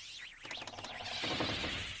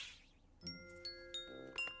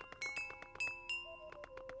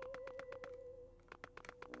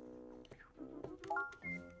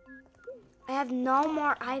 I have no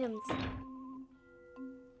more items.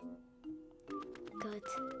 Good.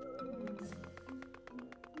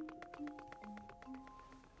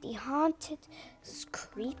 The haunted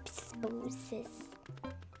creep spooses.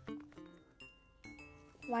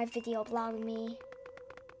 Why video blog me?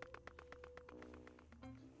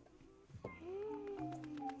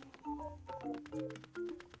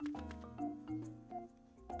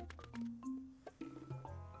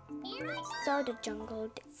 Start a jungle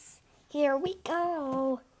this. Here we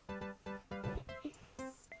go.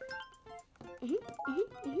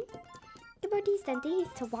 The birdies and these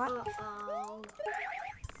to watch.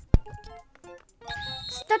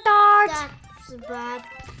 Start. That's bad.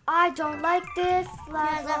 I don't like this level.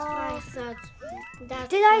 Yeah, that's why I said.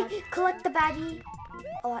 Did I collect the baddie?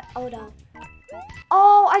 Oh no.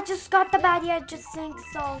 Oh, I just got the baddie. I just think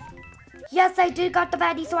so. Yes, I did got the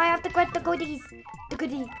baddie, so I have to get the goodies. The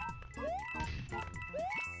goodie.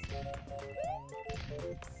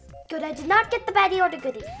 Good, I did not get the baddie or the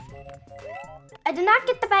goodie. I did not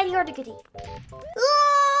get the baddie or the goodie.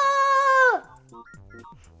 Ooh!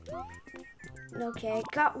 Okay, I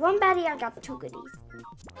got one baddie, I got two goodies.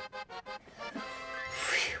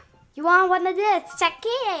 Whew. You want one of this? Check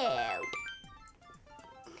it out.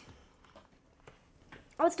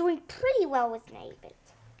 I was doing pretty well with Nabbit.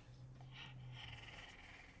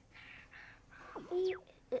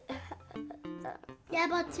 Yeah,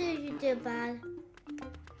 but two you did bad.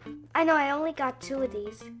 I know, I only got two of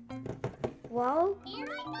these. Whoa. Here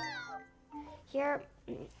I go. Here,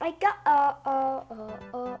 I got,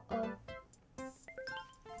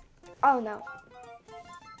 Oh no.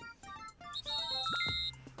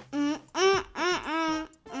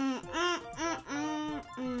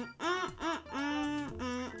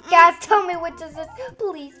 Guys, tell me what does it,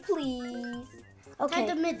 please, please. Okay.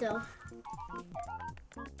 Try the middle.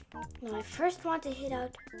 No, I first want to hit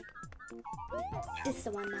out. This is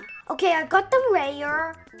the one now. Okay, I got the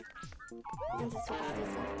rare. And this one.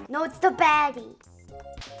 No, it's the baddie.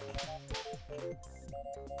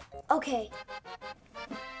 Okay.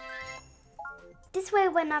 This way,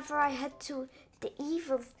 whenever I head to the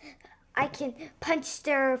evils, I can punch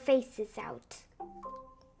their faces out.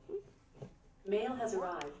 Mail has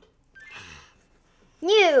arrived.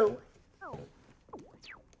 New.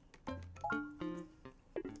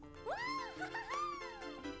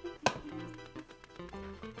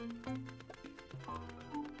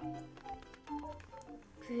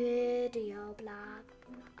 Video blog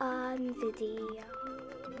on video.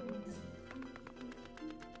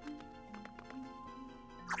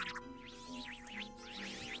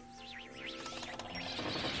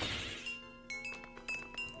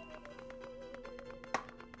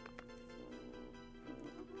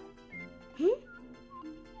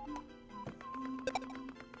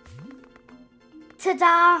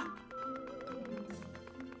 Ta-da!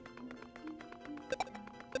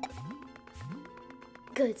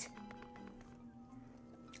 Good.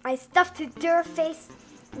 I stuffed their face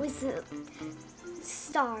with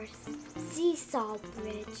stars. Seesaw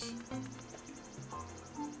bridge.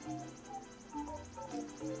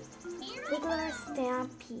 Wiggler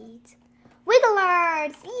Stampede.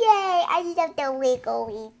 Wigglers! Yay! I love the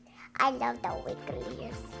wigglies. I love the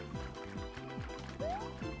wigglies.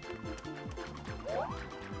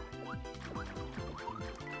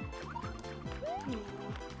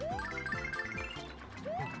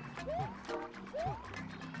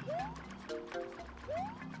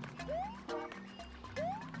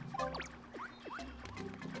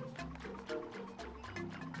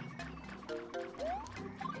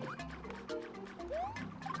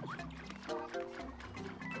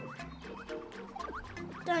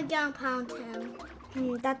 Don't jump on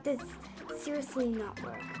him. That does seriously not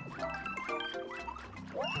work.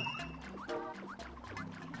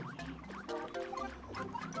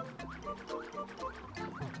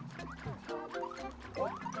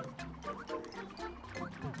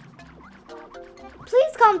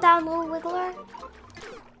 Please calm down, little wiggler.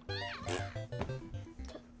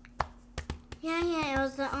 Yeah, it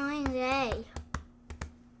was the orange.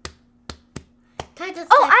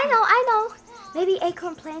 Oh, I know. Maybe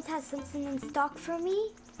Acorn Plants has something in stock for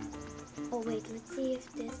me. Oh wait, let's see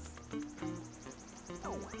if this.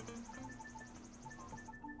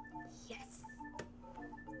 Yes.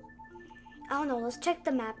 I don't know, let's check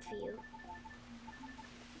the map view.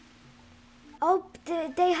 Oh,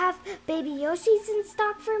 they have baby Yoshis in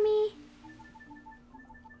stock for me?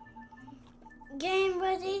 Game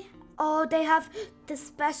ready? Oh, they have the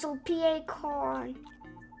special PA corn.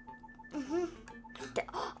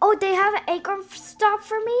 Oh, they have an acorn stock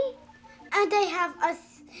for me? And they have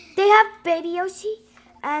us. They have baby Yoshi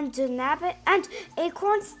and Nabbit and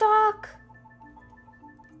acorn stock.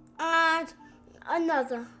 And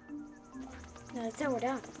another. No, that's how we're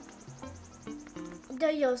done.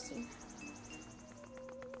 The Yoshi.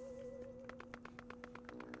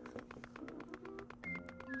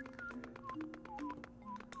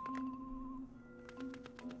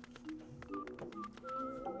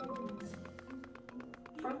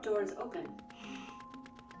 Front door is open.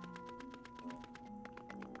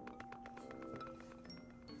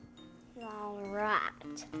 All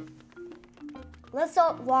right. Let's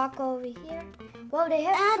all walk over here. Whoa, they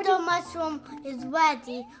have And the mushroom is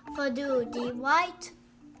ready for duty, right?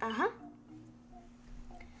 Uh-huh.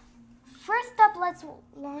 First up, let's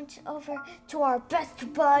launch over to our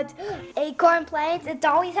best bud, Acorn Plains. It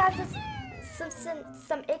always has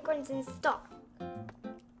some acorns in stock.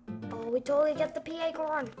 Oh, we totally get the PA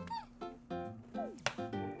corn.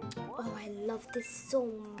 Oh, I love this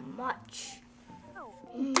so much.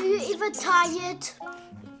 Do you even tie it?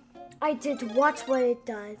 I did watch what it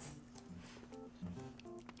does.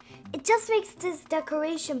 It just makes this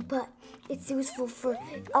decoration, but it's useful for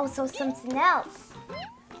also something else.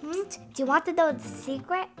 Do you want to know the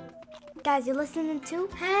secret? Guys, you listening too?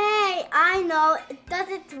 Hey, I know. It does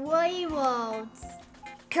it railroads.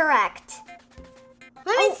 Correct.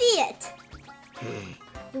 Let me see it.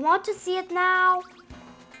 You want to see it now?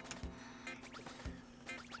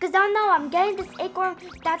 Because I know I'm getting this acorn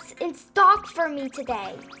that's in stock for me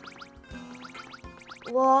today.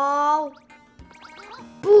 Whoa.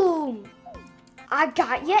 Boom. I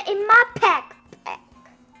got you in my backpack.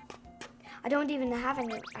 I don't even have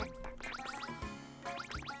any backpacks.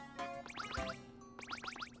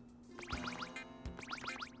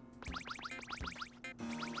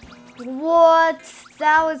 What?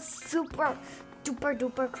 That was super duper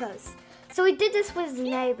duper close. So we did this with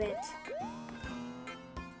Nabbit.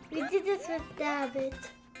 We did this with Nabbit.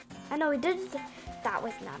 I know we did that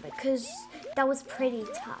with Nabbit because that was pretty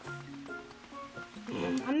tough.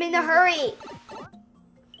 I'm in a hurry.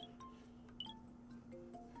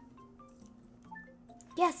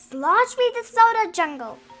 Yes, launch me the soda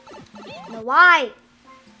jungle. No, why?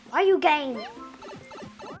 Why you game?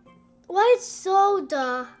 Why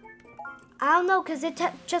soda? I don't know, because it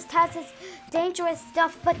just has this dangerous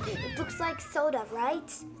stuff, but it looks like soda,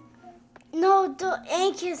 right? No, the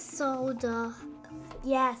ink is soda.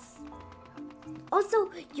 Yes.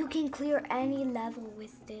 Also, you can clear any level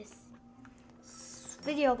with this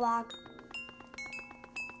video blog.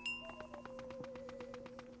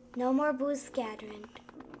 No more booze scattering.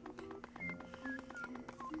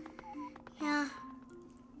 Yeah.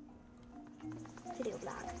 Video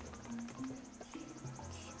blog.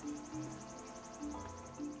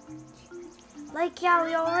 Like, yeah,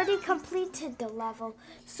 we already completed the level,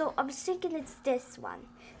 so I'm thinking it's this one.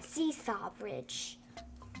 Seesaw Bridge.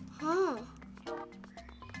 Huh.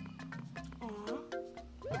 Aww.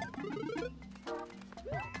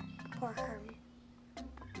 Poor her.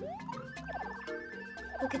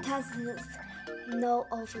 Look, it has this no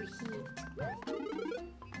overheat.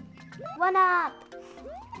 One up!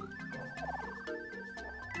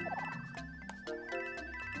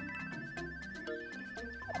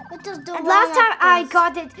 What does the And last time I does?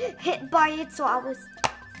 got it hit by it, so I was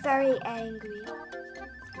very angry.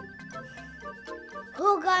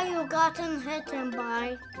 Who got you gotten hit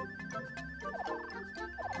by?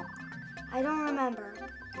 I don't remember.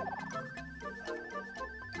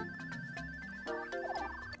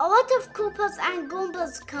 A lot of Koopas and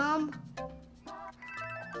Goombas come.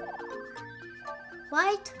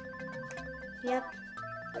 Right? Yep.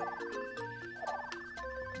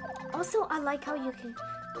 Also, I like how you can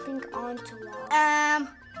cling on to walls.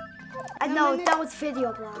 No, that was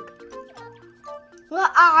video blog. Where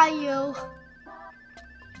are you?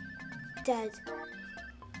 Dead.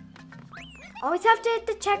 Always have to hit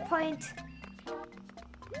the checkpoint.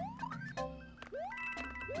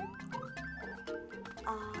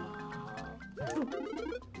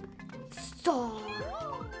 Stop.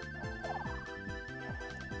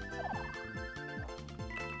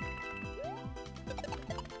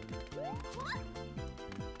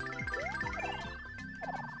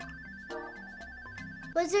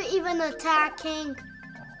 Was it even attacking?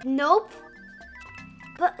 Nope.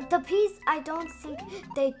 But the peas, I don't think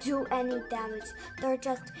they do any damage. They're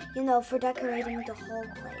just, you know, for decorating the whole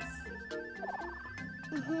place.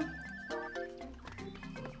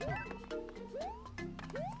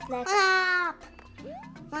 Like up.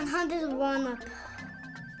 101 up.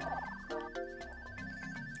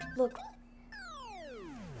 Look.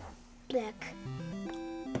 Look.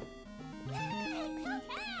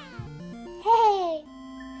 Hey!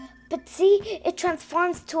 But see, it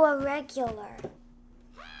transforms to a regular.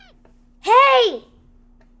 Hey!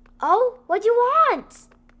 Oh, what do you want?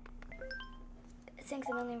 Thanks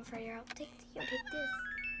a million for your help. Take this.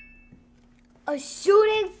 A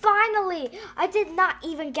shooting, finally! I did not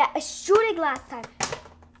even get a shooting last time.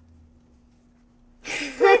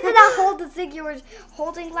 Why did I hold the thing you were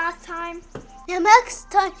holding last time? The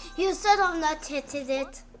next time you said I'm not hitting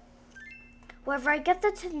it. Wherever I get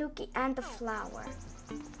the tanuki and the flower.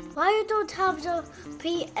 Why you don't have the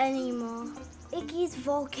pea anymore? Iggy's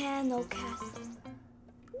volcano castle.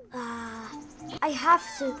 I have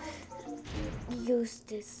to use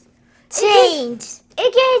this. Change.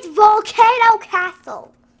 Iggy's volcano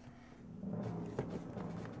castle.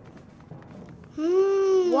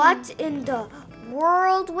 What in the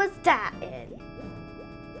world was that in?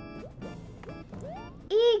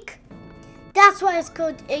 Eek! That's why it's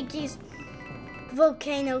called Iggy's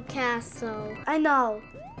volcano castle. I know.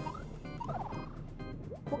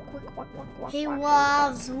 He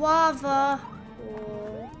loves lava.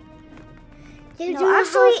 No,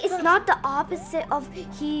 actually, it's not the opposite of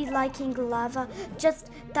he liking lava. Just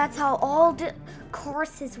that's how all the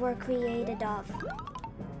courses were created of.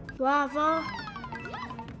 Lava.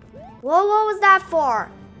 Whoa, what was that for?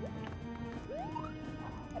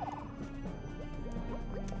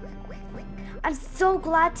 I'm so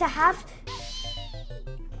glad to have.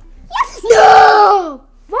 Yes! No!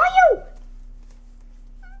 Why you?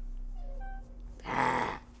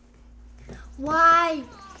 Why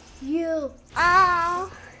you?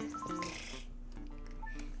 Oh.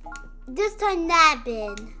 This time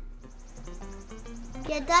Nabbit.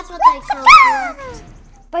 Yeah, that's what I call it.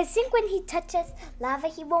 But I think when he touches lava,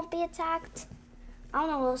 he won't be attacked. I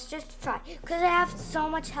don't know, let's just try. Because I have so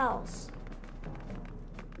much health.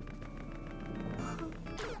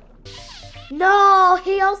 No,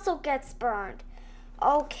 he also gets burned.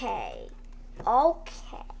 Okay.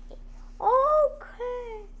 Okay.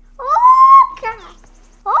 Okay. Okay.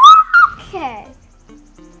 Okay.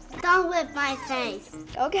 Don't whip my face.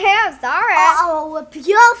 Okay, I'm sorry. I'll whip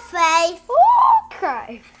your face.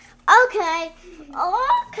 Okay. Okay.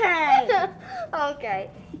 Okay. Okay.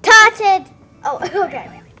 Touch it. Oh,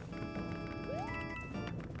 okay.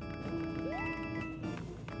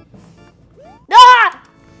 Ah!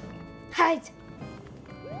 Hide.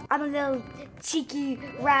 I'm a little cheeky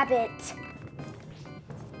rabbit.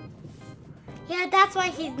 Yeah, that's why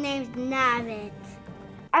his name's Nabbit.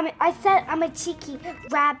 I said I'm a cheeky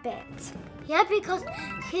rabbit. Yeah, because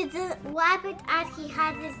he's a rabbit and he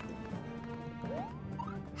has his...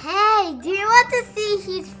 Hey, do you want to see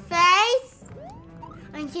his face?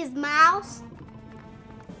 And his mouth?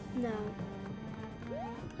 No.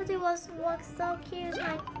 But it looks so cute,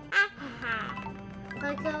 like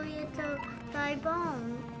like a little dry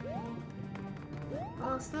bone.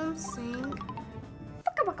 Or something.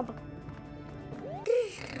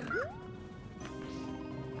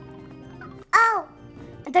 Oh!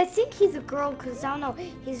 And I think he's a girl because I don't know,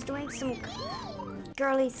 he's doing some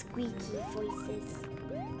girly squeaky voices.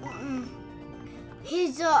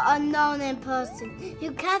 He's an unknown person.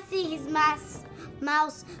 You can't see his mouse,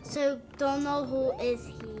 so don't know who is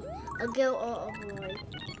he, a girl or a boy.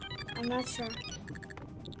 I'm not sure.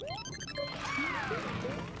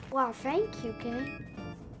 Wow, thank you, Kay.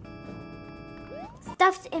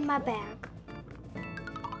 Stuffed in my bag.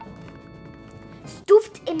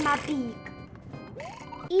 Stuffed in my beak.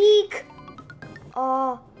 Eek!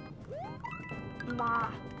 Oh.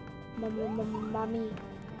 Mommy.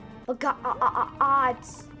 Oh God,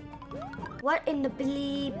 odds. What in the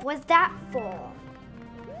bleep was that for?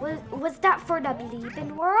 Was that for the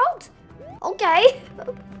bleeping world? Okay.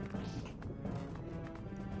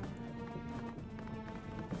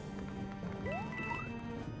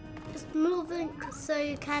 Just moving so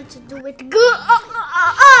you can't do it good.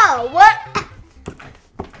 Oh, what?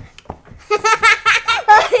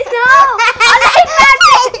 No! I like that!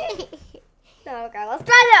 No, okay, let's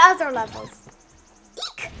try the other levels.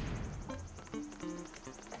 Eek!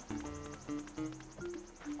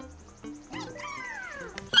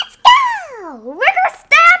 Let's go! Rigor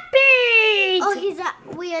stampede! Oh, he's a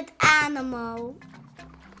weird animal.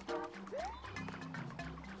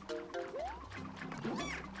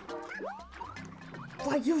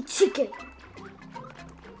 Why, you chicken?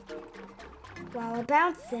 while I'm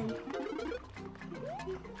bouncing.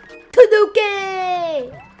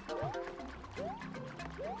 Tanuki!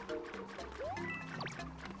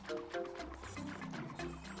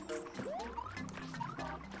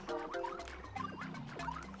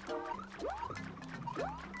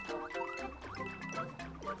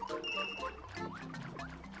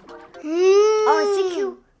 Oh,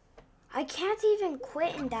 CQ. I can't even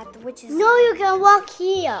quit in that, which is... No, you can walk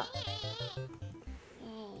here.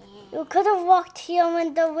 You could have walked here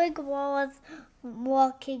when the wig was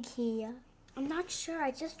walking here. I'm not sure.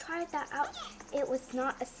 I just tried that out. It was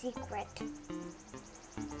not a secret.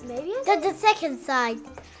 Maybe it's... That's the second side.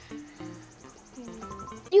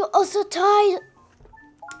 You also tried...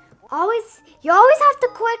 You always have to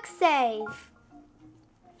quick save.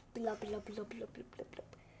 Blah, blah, blah, blah, blah, blah, blah.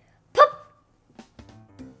 Pop!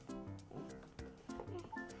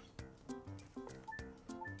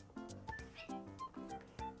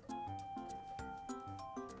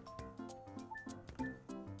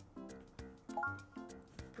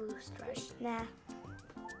 Boost rush. Nah.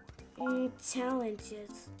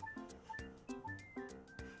 Challenges.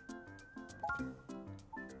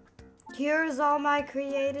 Here's all my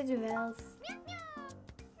created emails.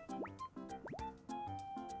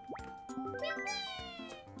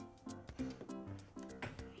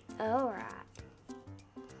 Alright.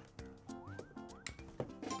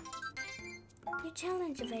 New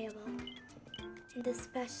challenge available in the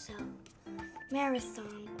special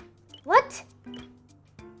marathon. What?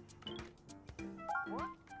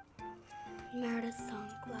 Marathon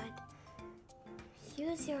glide.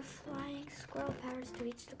 Use your flying squirrel powers to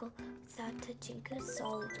reach the goal without touching good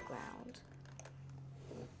solid ground.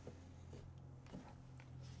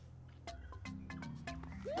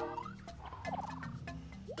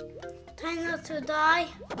 Try not to die.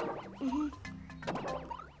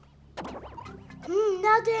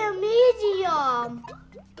 Now they're medium.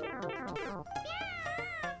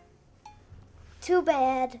 Too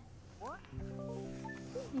bad.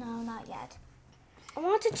 No, not yet. I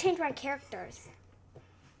want to change my characters.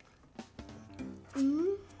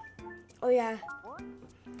 Oh yeah.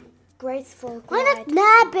 Graceful Why glide.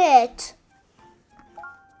 not Nabbit?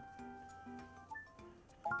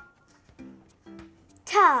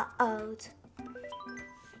 Toad.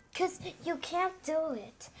 Because you can't do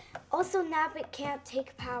it. Also, Nabbit can't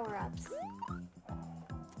take power-ups.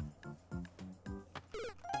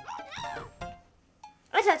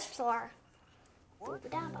 I touched floor.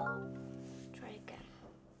 Try again.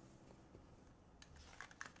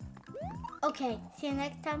 Okay, see you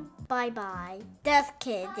next time. Bye-bye. Just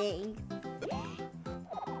kidding.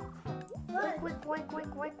 Quick, quick, quick,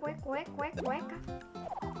 quick, quick, quick, quick, quick.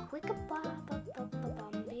 Quick,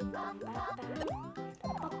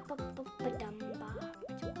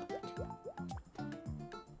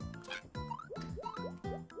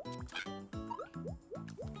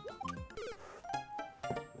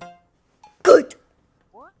 good.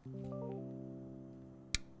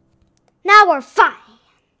 Now we're fine.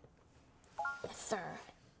 Yes, sir.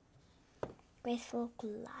 Graceful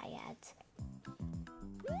glide.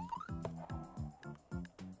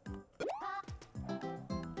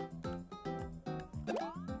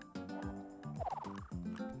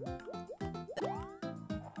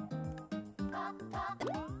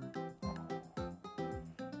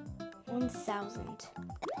 $1,000.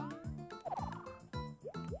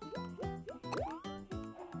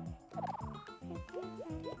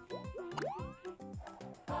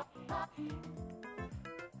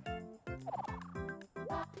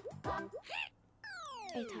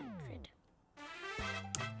 $800.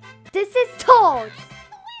 This is Toad.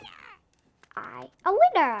 A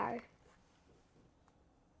winner.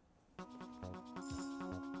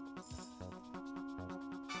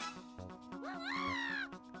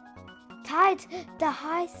 Tied the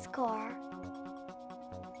high score.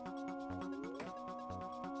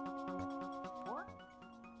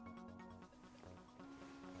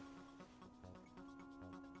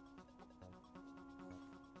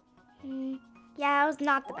 Yeah, it was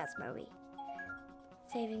not the best movie.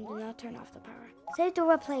 Saving, do not turn off the power. Save to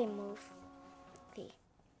replay move. Okay.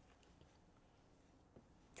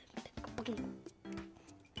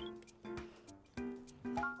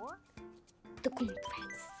 The conference.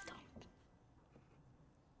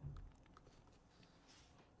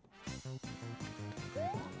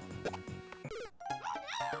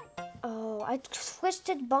 Oh, I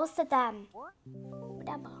twisted both of them.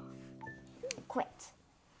 Quit.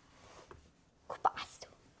 Basta.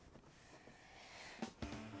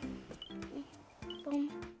 Boom.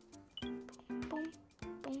 Boom.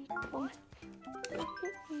 Boom. Boom.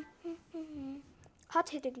 Hot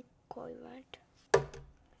hitting equipment.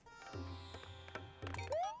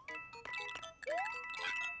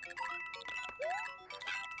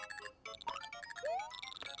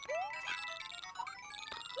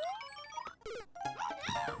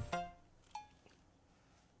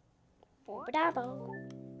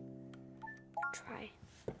 Try.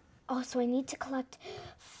 Oh, so I need to collect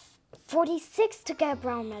 46 to get a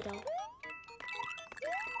brown medal.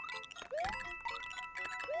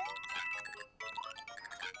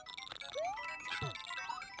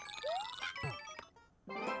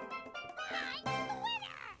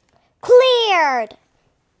 Cleared!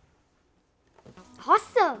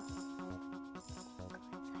 Awesome!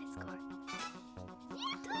 High score.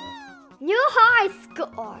 New high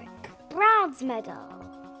score! Bronze medal.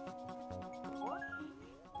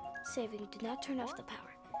 Saving, do not turn off the power.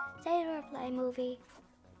 Save or play movie.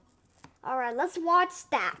 Alright, let's watch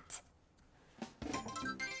that.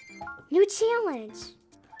 New challenge.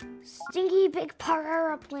 Stinky big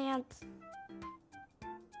parara plant.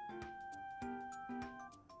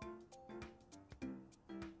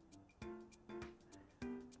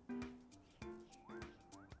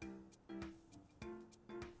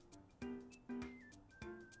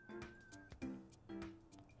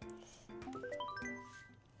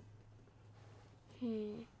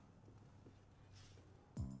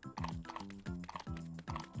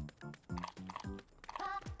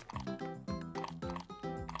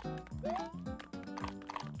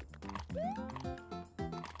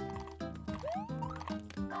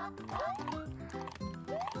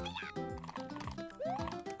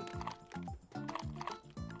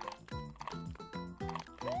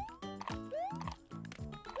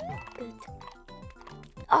 Good.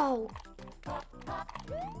 Oh.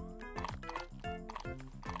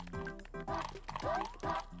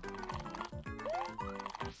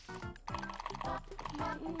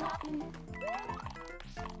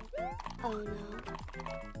 Oh no.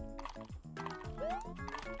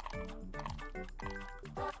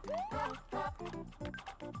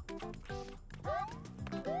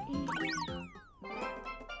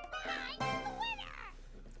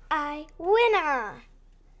 Winner!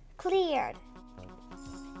 Cleared.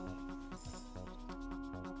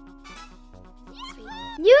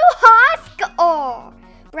 Sweet. New high score!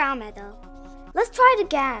 Brown medal. Let's try it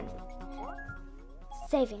again.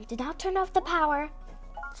 Saving. Did not turn off the power.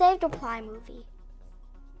 Saved reply movie.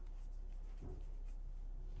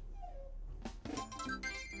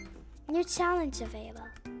 New challenge available.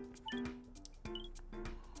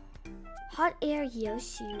 Hot air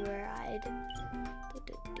Yoshi ride.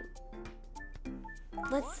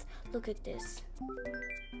 Let's look at this.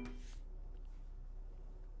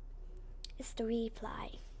 It's the reply.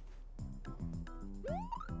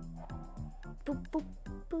 Boop, boop,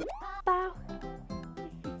 boop, bow.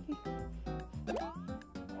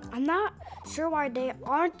 I'm not sure why they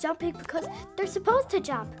aren't jumping because they're supposed to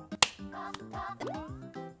jump.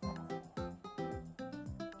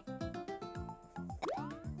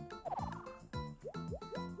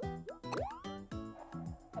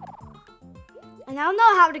 I now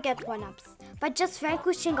know how to get 1-ups by just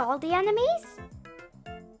vanquishing all the enemies?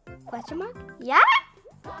 Question mark? Yeah?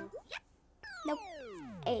 Nope.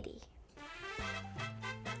 80.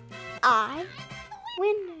 I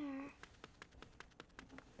winner.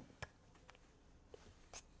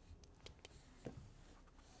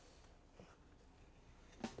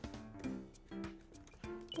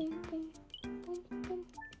 Boom, boom, boom, boom.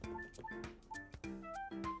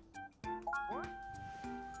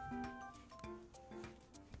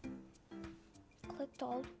 Collect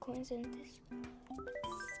all the coins in this.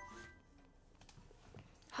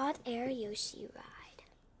 Hot air Yoshi ride.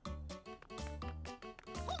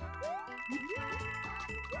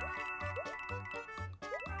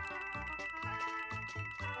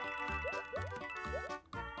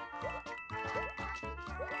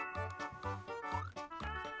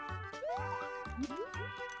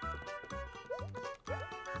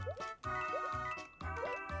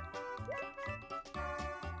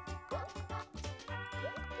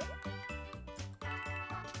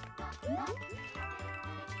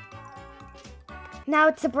 Now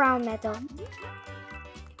it's a brown medal.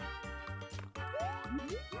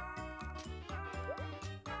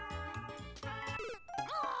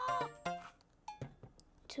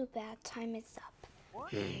 Too bad, time is up.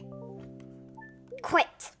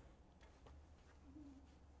 Quit!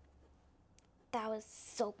 That was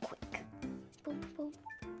so quick. Boom, boom,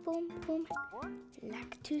 boom, boom.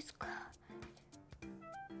 Lactose Cloud.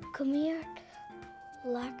 Come here.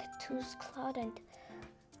 Lactose Cloud and...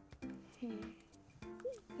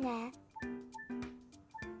 Nah.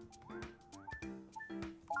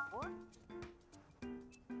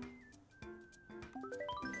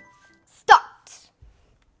 Start!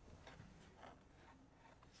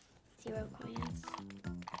 0 coins.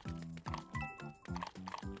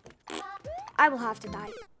 I will have to die.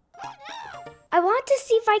 I want to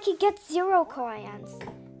see if I can get 0 coins.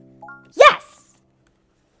 Yes!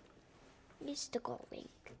 is the going?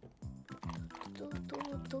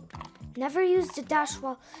 Never use the dash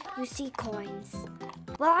while you see coins.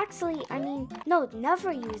 Well, actually, I mean, no,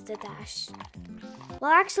 never use the dash.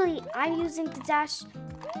 Well, actually, I'm using the dash.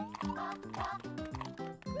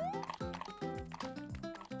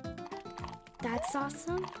 That's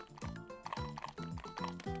awesome.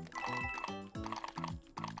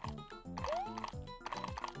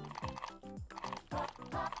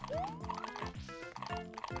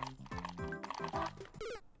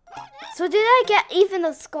 So did I get even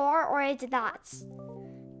a score or I did not?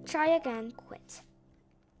 Try again, quit.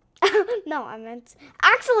 No, I meant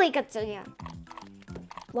actually continue.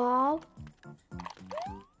 Wow.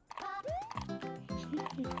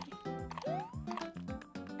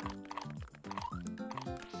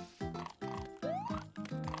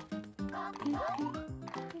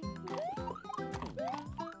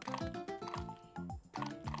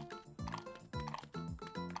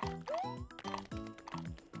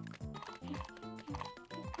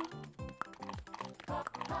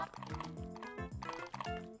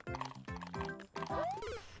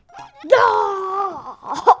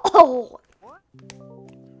 No!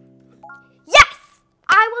 Yes!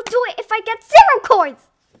 I will do it if I get 0 coins!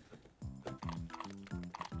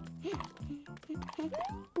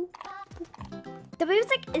 The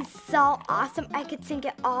music is so awesome. I could sing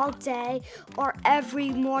it all day or every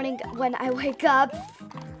morning when I wake up.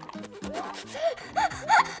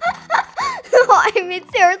 No, I mean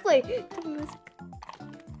seriously. The music.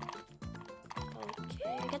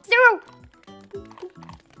 Okay, I got 0.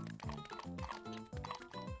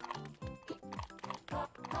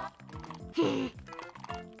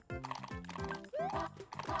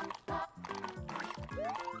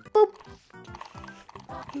 Boop.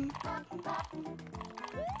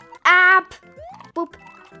 App. Boop.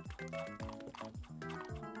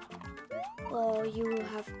 Oh, you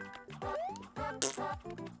have.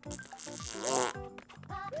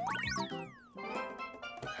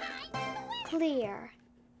 Clear.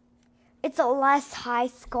 It's a less high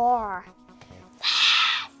score.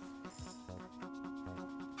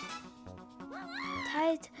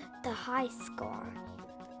 Tied the high score.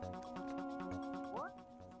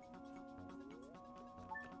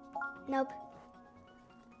 Nope.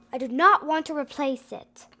 I do not want to replace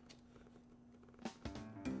it.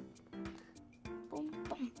 Boom,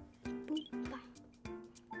 boom, boom, bam.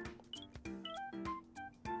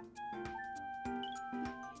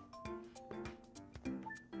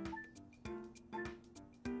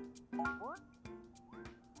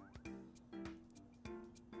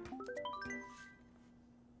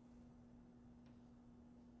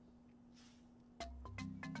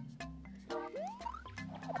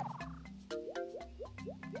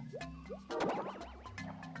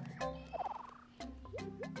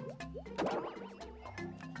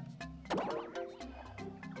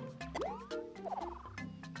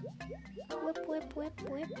 Whip, whip, whip,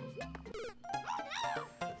 whip.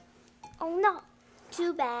 Oh no,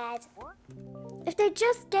 too bad. If they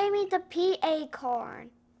just gave me the PA corn.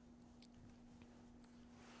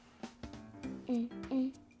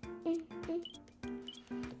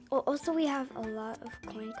 Oh, also we have a lot of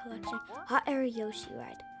coin collection. Hot air Yoshi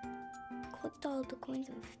ride. Collect all the coins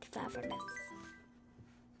and 55 for this.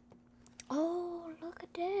 Oh, look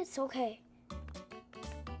at this. Okay.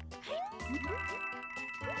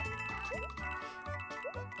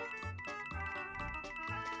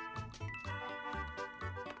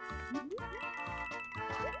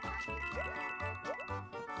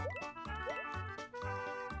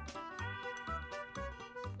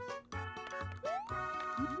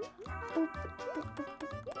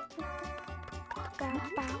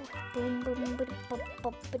 Boom, boom, boom, boom,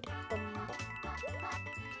 boom, boom, boom.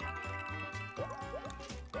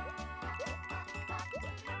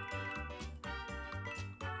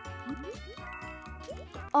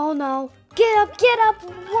 Oh no. Get up, get up.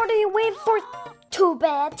 What are you waiting for? Too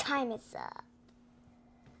bad. Time is up.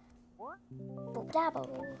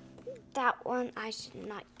 That one, I should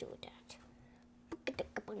not do that. Look at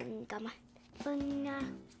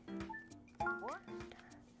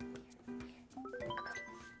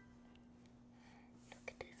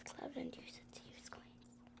this cloud and use it to use coins.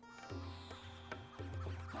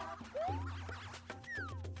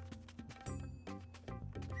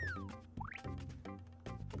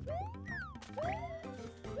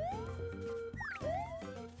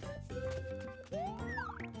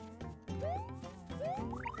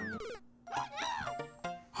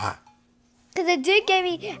 Because it did give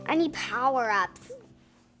me any power-ups.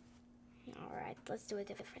 Alright, let's do it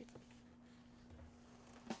different.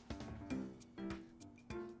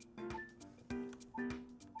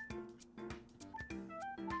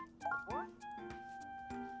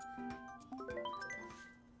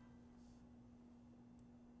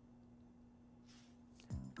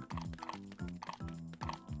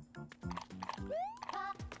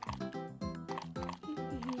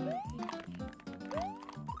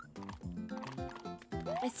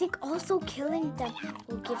 I think also killing them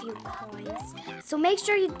will give you coins. So make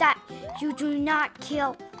sure that you do not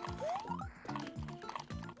kill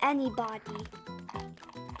anybody.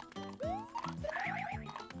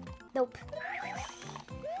 Nope.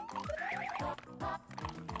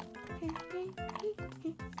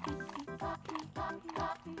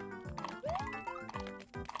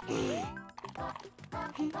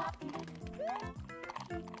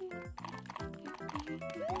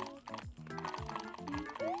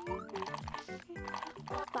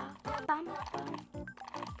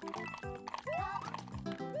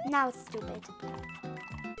 Now it's stupid.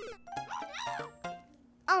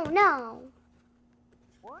 Oh no!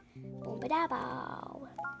 Boom-ba-da-bow.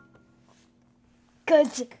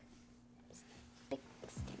 Good.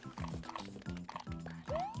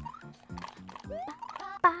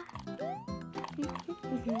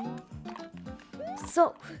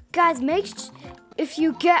 So, guys, if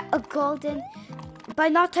you get a golden by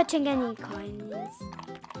not touching any coins.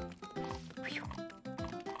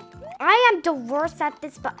 I am the worst at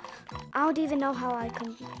this, but I don't even know how I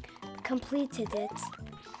completed it.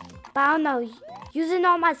 But I don't know, using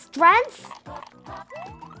all my strengths?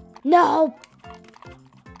 No.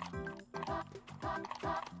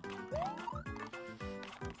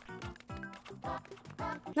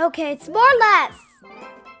 Okay, it's more or less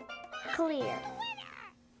clear.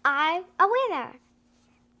 I'm a winner.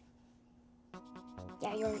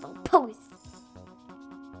 Yeah, you're a little pose.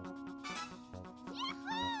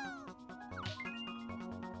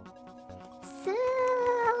 Silver.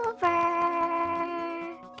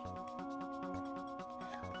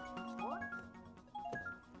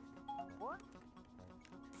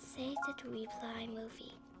 Say the reply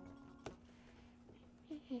movie.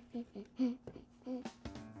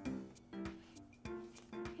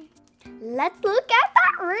 Let's look at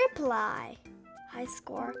that reply. High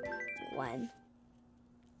score 1.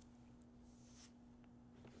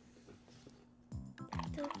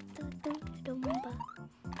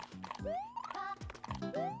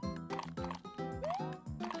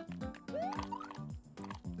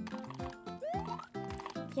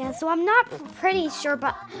 Yeah, so I'm not pretty sure,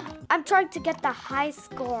 but I'm trying to get the high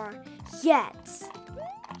score yet.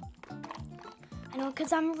 I know,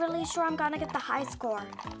 because I'm really sure I'm gonna get the high score.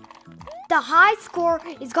 The high score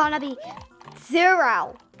is gonna be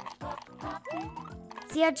 0.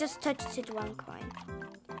 See, I just touched it 1 coin.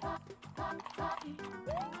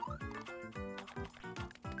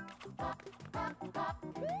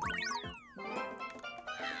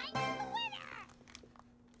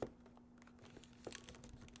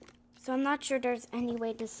 So I'm not sure there's any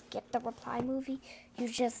way to skip the reply movie. You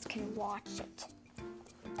just can watch it.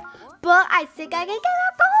 But I think I can get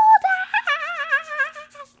a golden!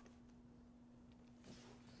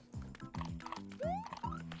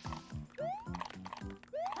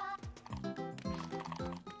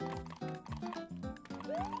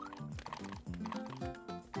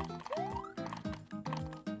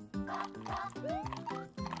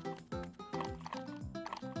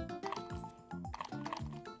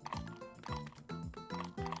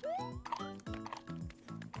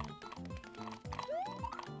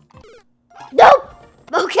 Nope!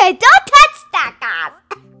 Okay, don't touch that, guys!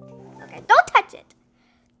 Okay, don't touch it.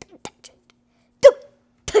 Don't touch it. Don't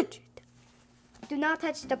touch it. Do not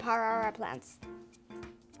touch the Parara plants.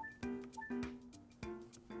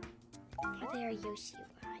 There, Yoshi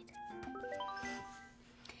ride.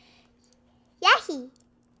 Yahi!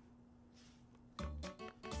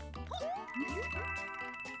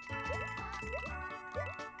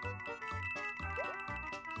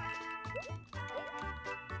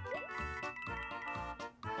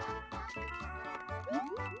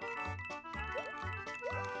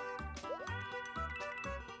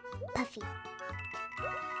 Puffy.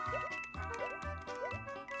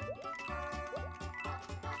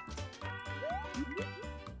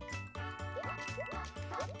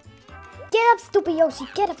 Get up, stupid Yoshi,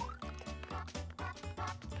 get up.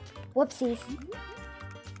 Whoopsies.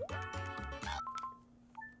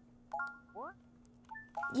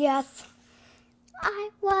 Yes. I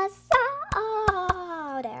was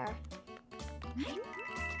there.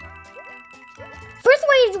 First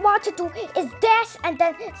way you want to do is dash and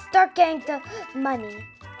then start getting the money.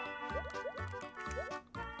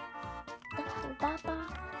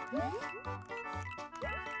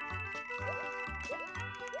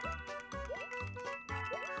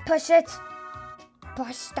 Push it.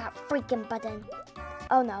 Push that freaking button.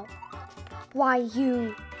 Oh no. Why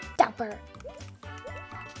you dumper?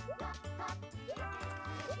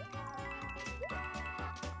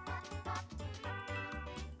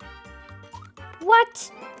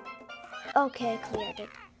 What? Okay, cleared it.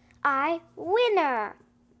 I winner.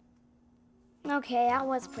 Okay, that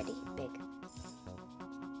was pretty big.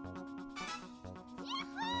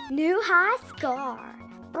 New high score.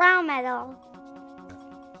 Brown medal.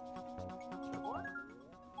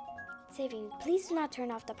 Saving. Please do not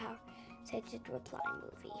turn off the power. Save to reply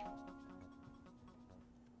movie.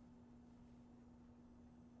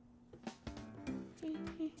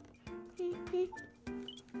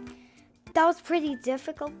 That was pretty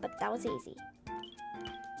difficult, but that was easy.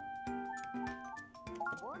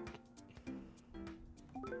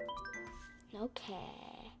 Okay.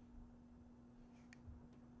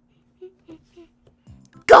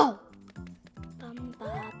 Go!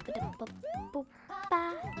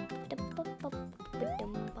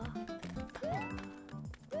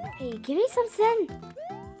 Hey, give me some sin.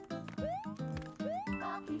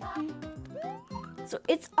 So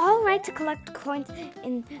it's all right to collect coins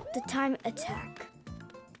in the time attack.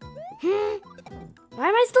 Why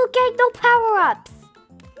am I still getting no power-ups?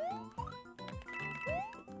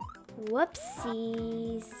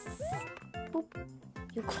 Whoopsies. Boop.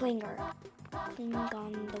 You clinger. Cling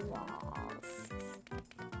on the walls.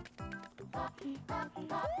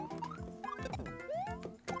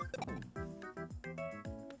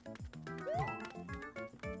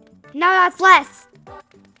 Now that's less.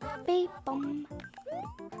 Beep bum.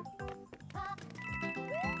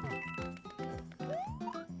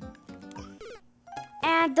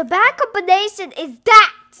 And the bad combination is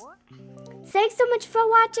that. Thanks so much for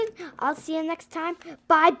watching. I'll see you next time.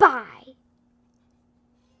 Bye-bye.